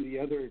far in the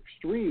other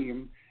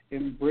extreme,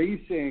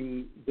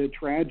 embracing the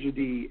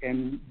tragedy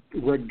and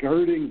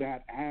regarding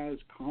that as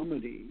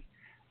comedy,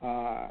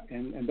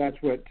 and that's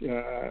what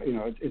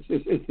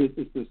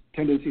it's this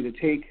tendency to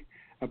take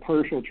a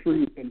partial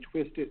truth and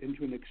twist it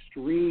into an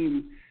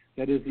extreme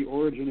that is the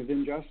origin of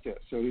injustice.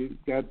 So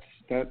that's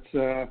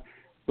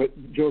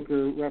what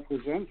Joker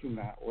represents in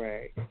that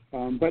way.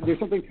 But there's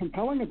something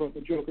compelling about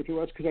the Joker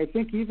to us, because I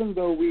think even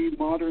though we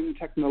modern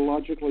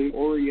technologically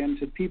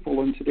oriented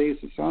people in today's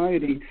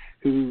society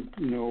who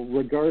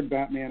regard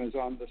Batman as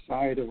on the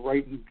side of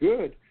right and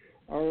good,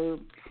 are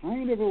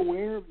kind of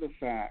aware of the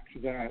fact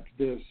that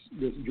this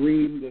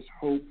dream, this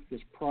hope,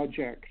 this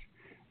project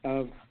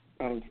of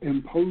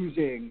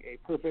imposing a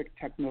perfect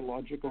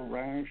technological,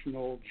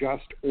 rational,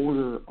 just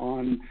order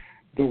on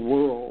the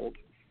world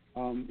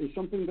is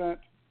something that,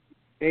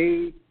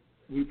 A,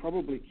 we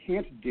probably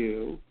can't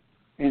do,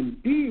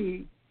 and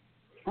B,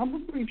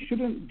 probably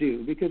shouldn't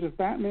do, because if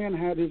Batman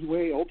had his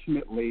way,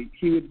 ultimately,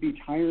 he would be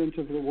tyrant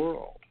of the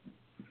world.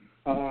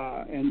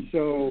 And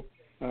so,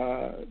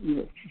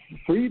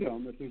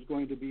 freedom, if there's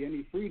going to be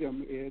any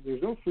freedom,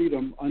 there's no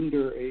freedom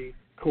under a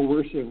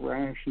coercive,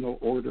 rational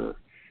order.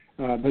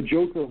 The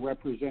Joker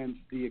represents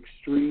the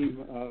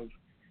extreme of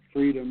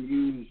freedom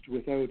used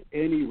without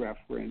any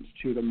reference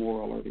to the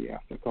moral or the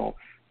ethical.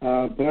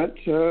 But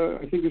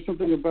I think there's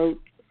something about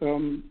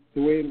the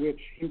way in which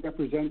he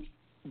represents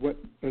what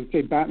I would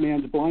say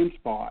Batman's blind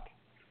spot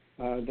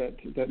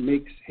that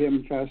makes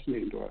him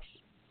fascinating to us.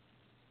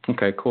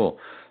 Okay, cool.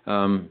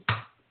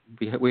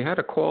 We had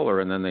a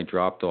caller and then they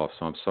dropped off,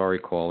 so I'm sorry,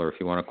 caller. If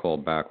you want to call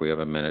back, we have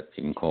a minute.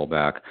 You can call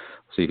back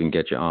so you can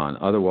get you on.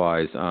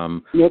 Otherwise,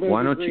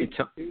 why don't you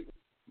tell?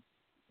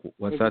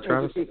 What's that,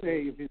 Travis? I was just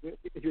going to say,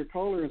 if your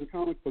caller is a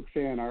comic book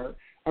fan, our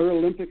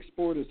Olympic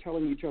sport is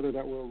telling each other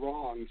that we're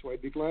wrong, so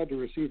I'd be glad to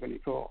receive any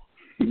call.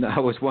 No, I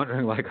was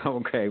wondering,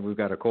 okay, we've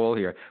got a call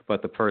here,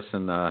 but the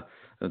person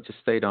just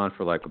stayed on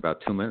for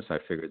about 2 minutes. I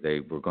figured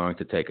they were going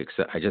to take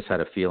I just had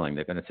a feeling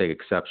they're going to take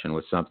exception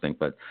with something,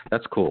 but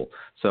that's cool.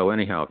 So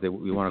anyhow, if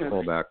you want to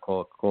call back,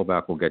 call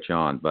back, we'll get you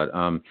on. But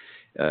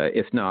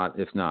if not,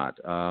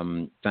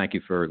 thank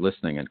you for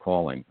listening and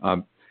calling.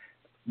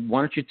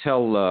 Why don't you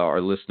tell our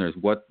listeners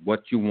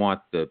what you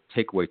want the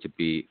takeaway to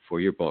be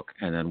for your book,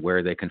 and then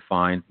where they can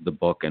find the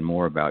book and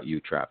more about you,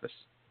 Travis?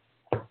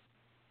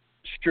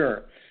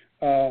 Sure.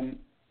 My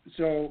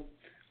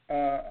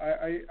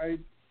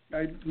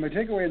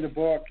takeaway in the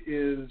book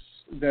is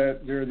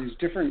that there are these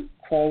different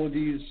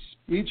qualities,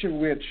 each of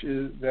which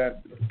is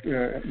that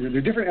there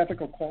are different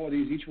ethical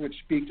qualities, each of which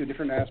speak to a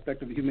different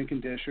aspect of the human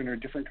condition or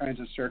different kinds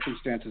of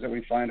circumstances that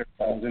we find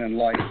ourselves in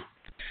life.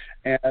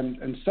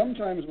 And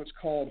sometimes what's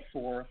called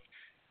forth,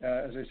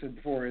 as I said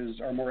before,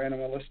 is our more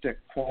animalistic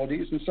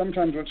qualities, and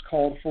sometimes what's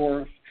called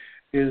forth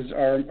is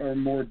our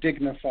more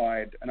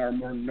dignified and our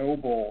more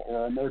noble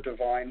or our more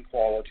divine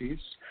qualities.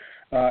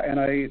 And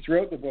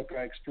throughout the book,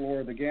 I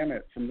explore the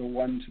gamut from the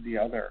one to the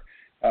other.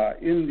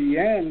 In the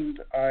end,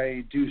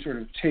 I do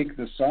sort of take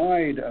the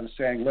side of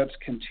saying, let's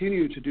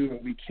continue to do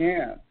what we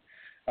can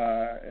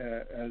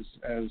as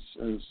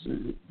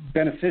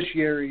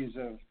beneficiaries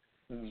of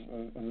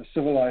a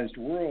civilized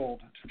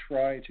world, to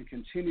try to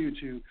continue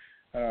to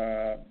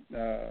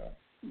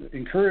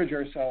encourage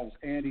ourselves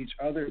and each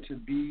other to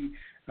be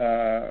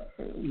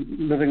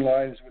living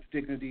lives with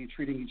dignity,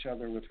 treating each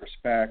other with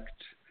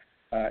respect,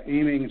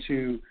 aiming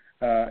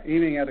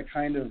at a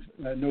kind of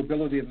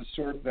nobility of the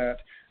sort that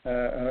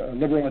a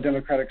liberal and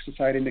democratic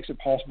society makes it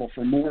possible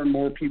for more and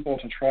more people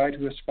to try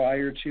to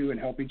aspire to and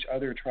help each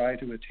other try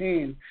to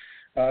attain.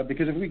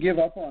 Because if we give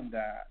up on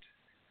that,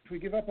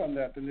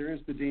 then there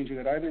is the danger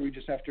that either we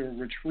just have to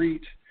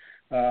retreat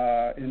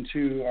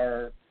into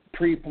our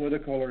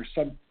pre-political or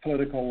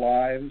sub-political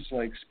lives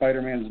like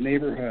Spider-Man's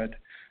neighborhood,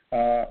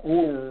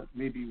 or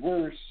maybe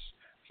worse,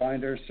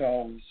 find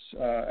ourselves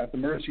at the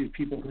mercy of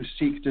people who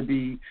seek to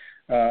be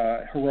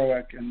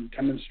heroic and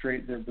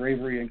demonstrate their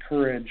bravery and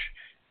courage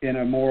in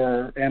a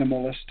more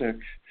animalistic,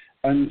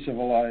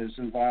 uncivilized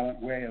and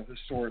violent way of the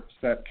sorts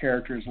that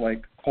characters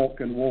like Hulk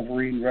and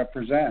Wolverine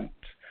represent.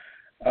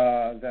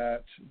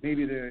 That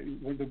maybe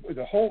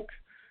the Hulk,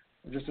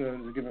 just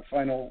to give a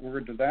final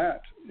word to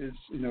that, is,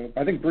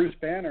 I think Bruce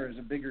Banner is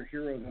a bigger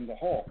hero than the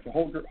Hulk.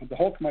 The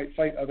Hulk might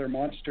fight other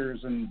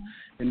monsters and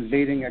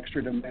invading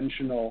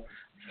extra-dimensional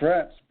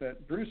threats,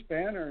 but Bruce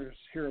Banner's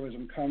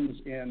heroism comes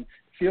in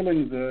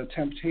feeling the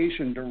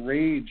temptation to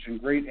rage and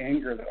great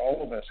anger that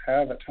all of us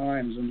have at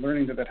times, and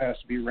learning that has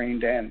to be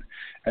reined in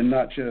and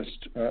not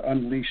just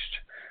unleashed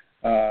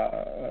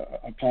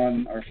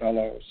upon our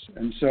fellows.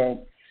 And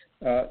so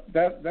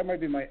that might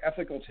be my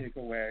ethical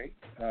takeaway.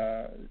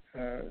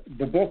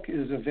 The book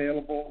is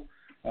available,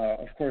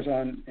 of course,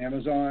 on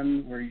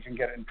Amazon, where you can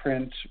get it in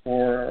print,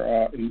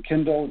 or in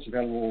Kindle. It's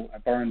available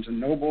at Barnes &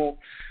 Noble,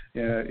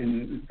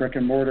 in brick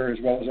and mortar as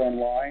well as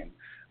online.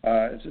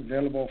 It's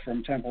available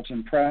from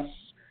Templeton Press,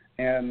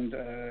 and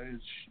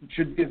it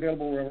should be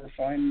available wherever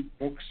fine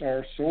books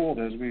are sold,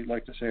 as we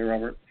like to say,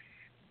 Robert.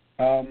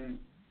 I'm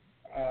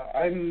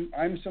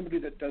somebody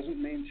that doesn't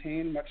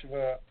maintain much of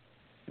a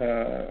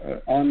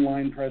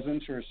online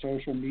presence or a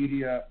social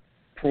media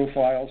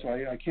profile, so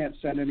I can't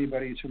send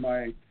anybody to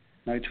my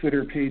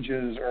Twitter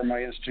pages or my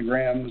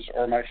Instagrams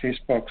or my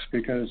Facebooks,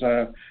 because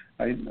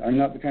I'm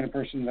not the kind of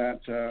person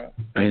that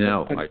I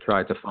know. I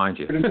tried to find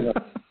you.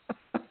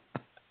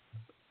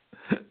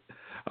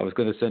 I was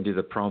going to send you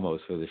the promos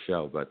for the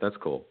show, but that's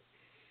cool.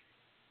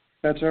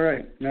 That's all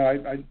right. No,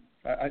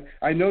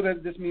 I know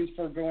that this means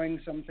foregoing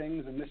some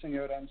things and missing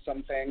out on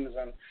some things,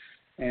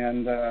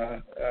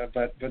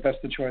 but that's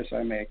the choice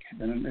I make.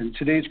 And in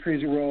today's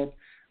crazy world,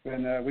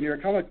 when you're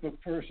a comic book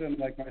person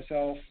like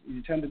myself,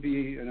 you tend to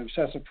be an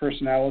obsessive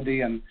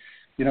personality, and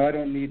I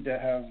don't need to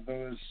have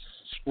those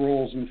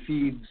scrolls and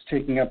feeds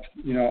taking up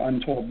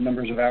untold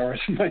numbers of hours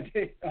of my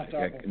day.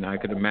 And I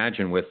could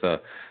imagine with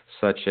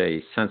such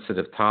a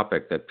sensitive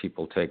topic that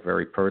people take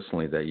very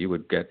personally that you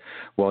would get.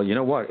 Well, you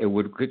know what?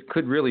 It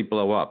could really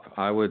blow up.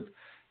 I would,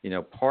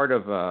 part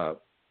of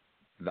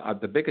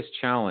the biggest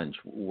challenge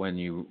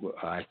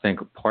I think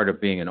part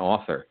of being an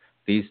author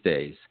these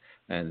days,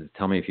 and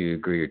tell me if you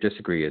agree or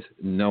disagree, is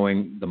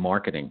knowing the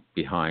marketing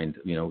behind.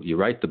 You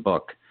write the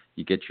book,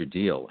 you get your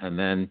deal, and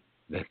then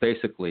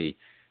basically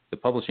the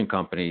publishing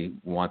company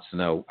wants to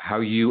know how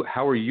are you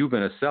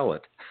going to sell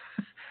it,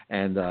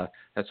 and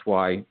that's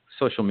why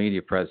social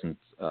media presence,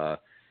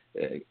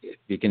 if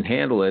you can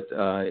handle it,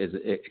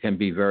 it can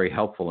be very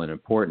helpful and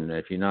important.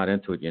 If you're not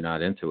into it, you're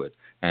not into it.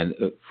 And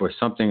for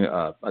something,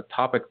 a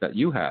topic that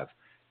you have,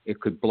 it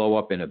could blow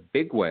up in a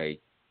big way,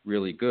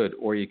 really good,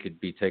 or you could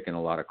be taking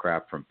a lot of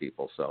crap from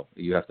people. So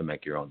you have to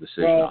make your own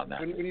decision on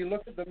that. When you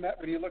look at the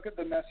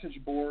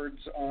message boards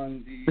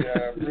on the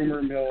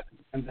rumor mill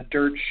and the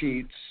dirt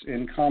sheets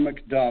in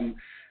Comicdom,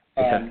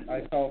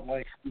 I felt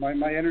like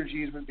my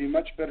energies would be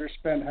much better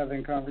spent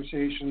having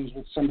conversations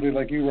with somebody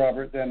like you,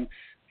 Robert, than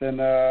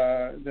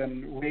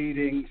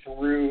wading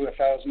through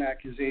 1,000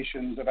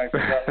 accusations that I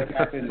forgot what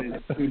happened in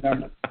issue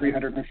number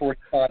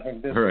 345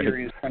 of this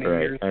series 20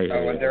 years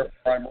ago, and therefore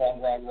I'm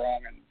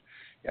wrong.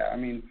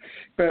 And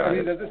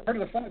that's part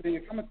of the fun of being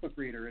a comic book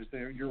reader is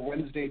your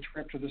Wednesday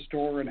trip to the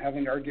store and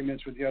having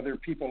arguments with the other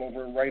people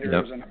over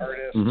writers and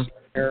artists,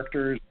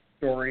 characters,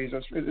 stories.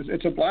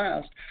 It's a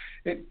blast.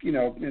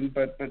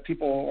 But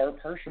people are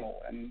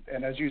partial, and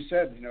as you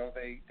said,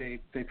 they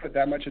put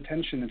that much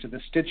attention into the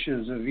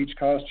stitches of each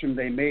costume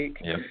they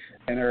make,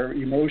 and are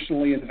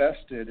emotionally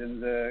invested in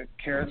the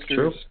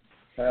characters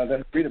that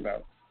they read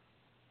about.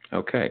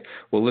 Okay.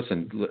 Well,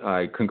 listen,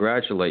 I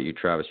congratulate you,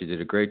 Travis. You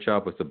did a great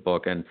job with the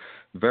book, and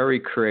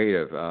very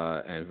creative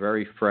and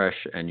very fresh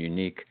and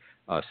unique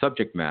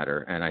subject matter.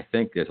 And I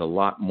think there's a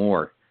lot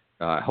more.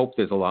 I hope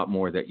there's a lot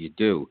more that you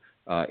do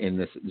in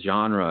this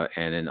genre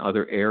and in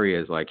other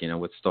areas, like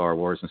with Star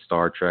Wars and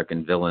Star Trek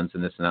and villains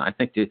and this and that. I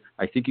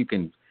think you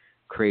can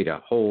create a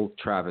whole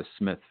Travis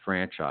Smith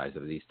franchise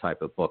of these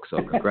type of books.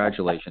 So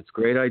congratulations.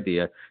 Great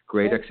idea.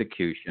 Great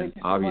execution.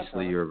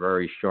 Obviously, you're a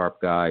very sharp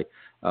guy.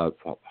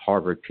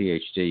 Harvard PhD,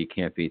 you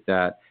can't beat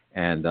that.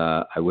 And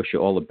I wish you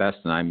all the best.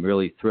 And I'm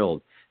really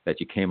thrilled that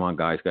you came on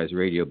Guys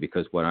Radio,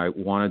 because what I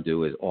want to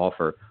do is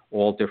offer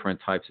all different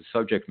types of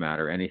subject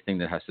matter, anything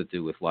that has to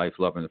do with life,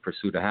 love, and the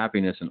pursuit of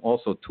happiness, and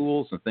also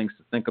tools and things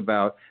to think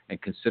about and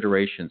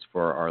considerations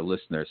for our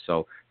listeners.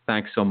 So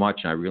thanks so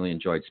much. And I really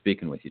enjoyed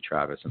speaking with you,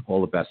 Travis, and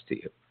all the best to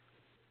you.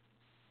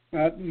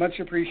 Much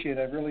appreciated.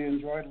 I really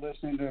enjoyed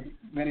listening to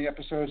many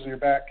episodes of your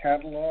back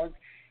catalog.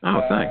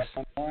 Thanks.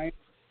 Online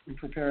in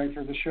preparing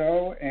for the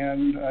show,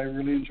 and I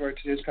really enjoyed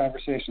today's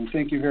conversation.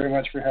 Thank you very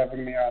much for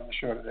having me on the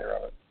show today,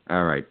 Robert.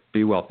 All right.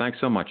 Be well. Thanks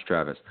so much,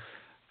 Travis.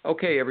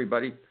 Okay,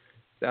 everybody.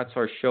 That's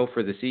our show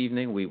for this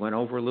evening. We went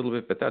over a little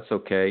bit, but that's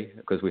okay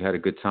because we had a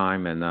good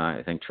time, and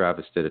I think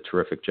Travis did a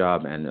terrific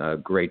job and a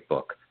great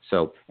book.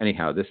 So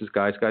anyhow, this is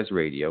Guys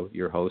Radio,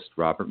 your host,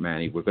 Robert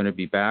Manny. We're going to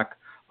be back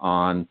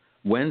on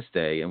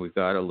Wednesday, and we've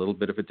got a little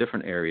bit of a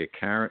different area.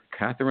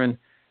 Catherine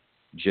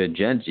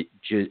Jegeede.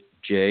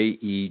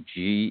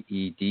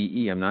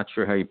 I'm not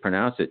sure how you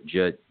pronounce it.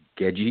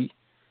 Jegeede.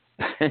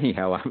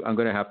 Anyhow, I'm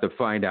going to have to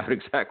find out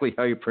exactly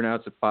how you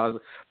pronounce it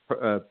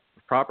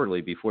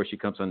properly before she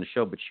comes on the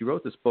show. But she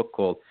wrote this book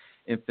called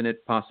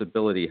Infinite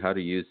Possibility, How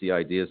to Use the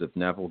Ideas of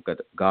Neville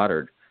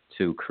Goddard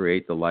to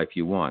Create the Life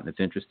You Want. It's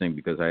interesting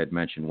because I had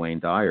mentioned Wayne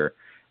Dyer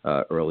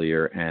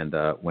earlier, and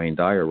Wayne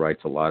Dyer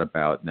writes a lot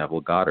about Neville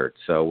Goddard.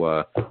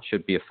 So it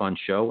should be a fun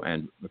show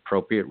and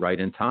appropriate right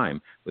in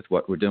time with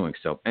what we're doing.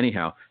 So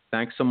anyhow,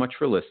 thanks so much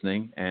for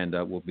listening, and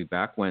we'll be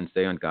back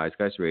Wednesday on Guys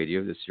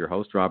Radio. This is your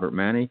host, Robert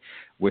Manny,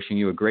 wishing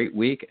you a great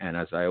week. And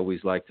as I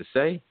always like to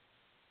say,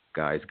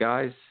 guys,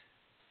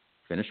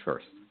 finish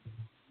first.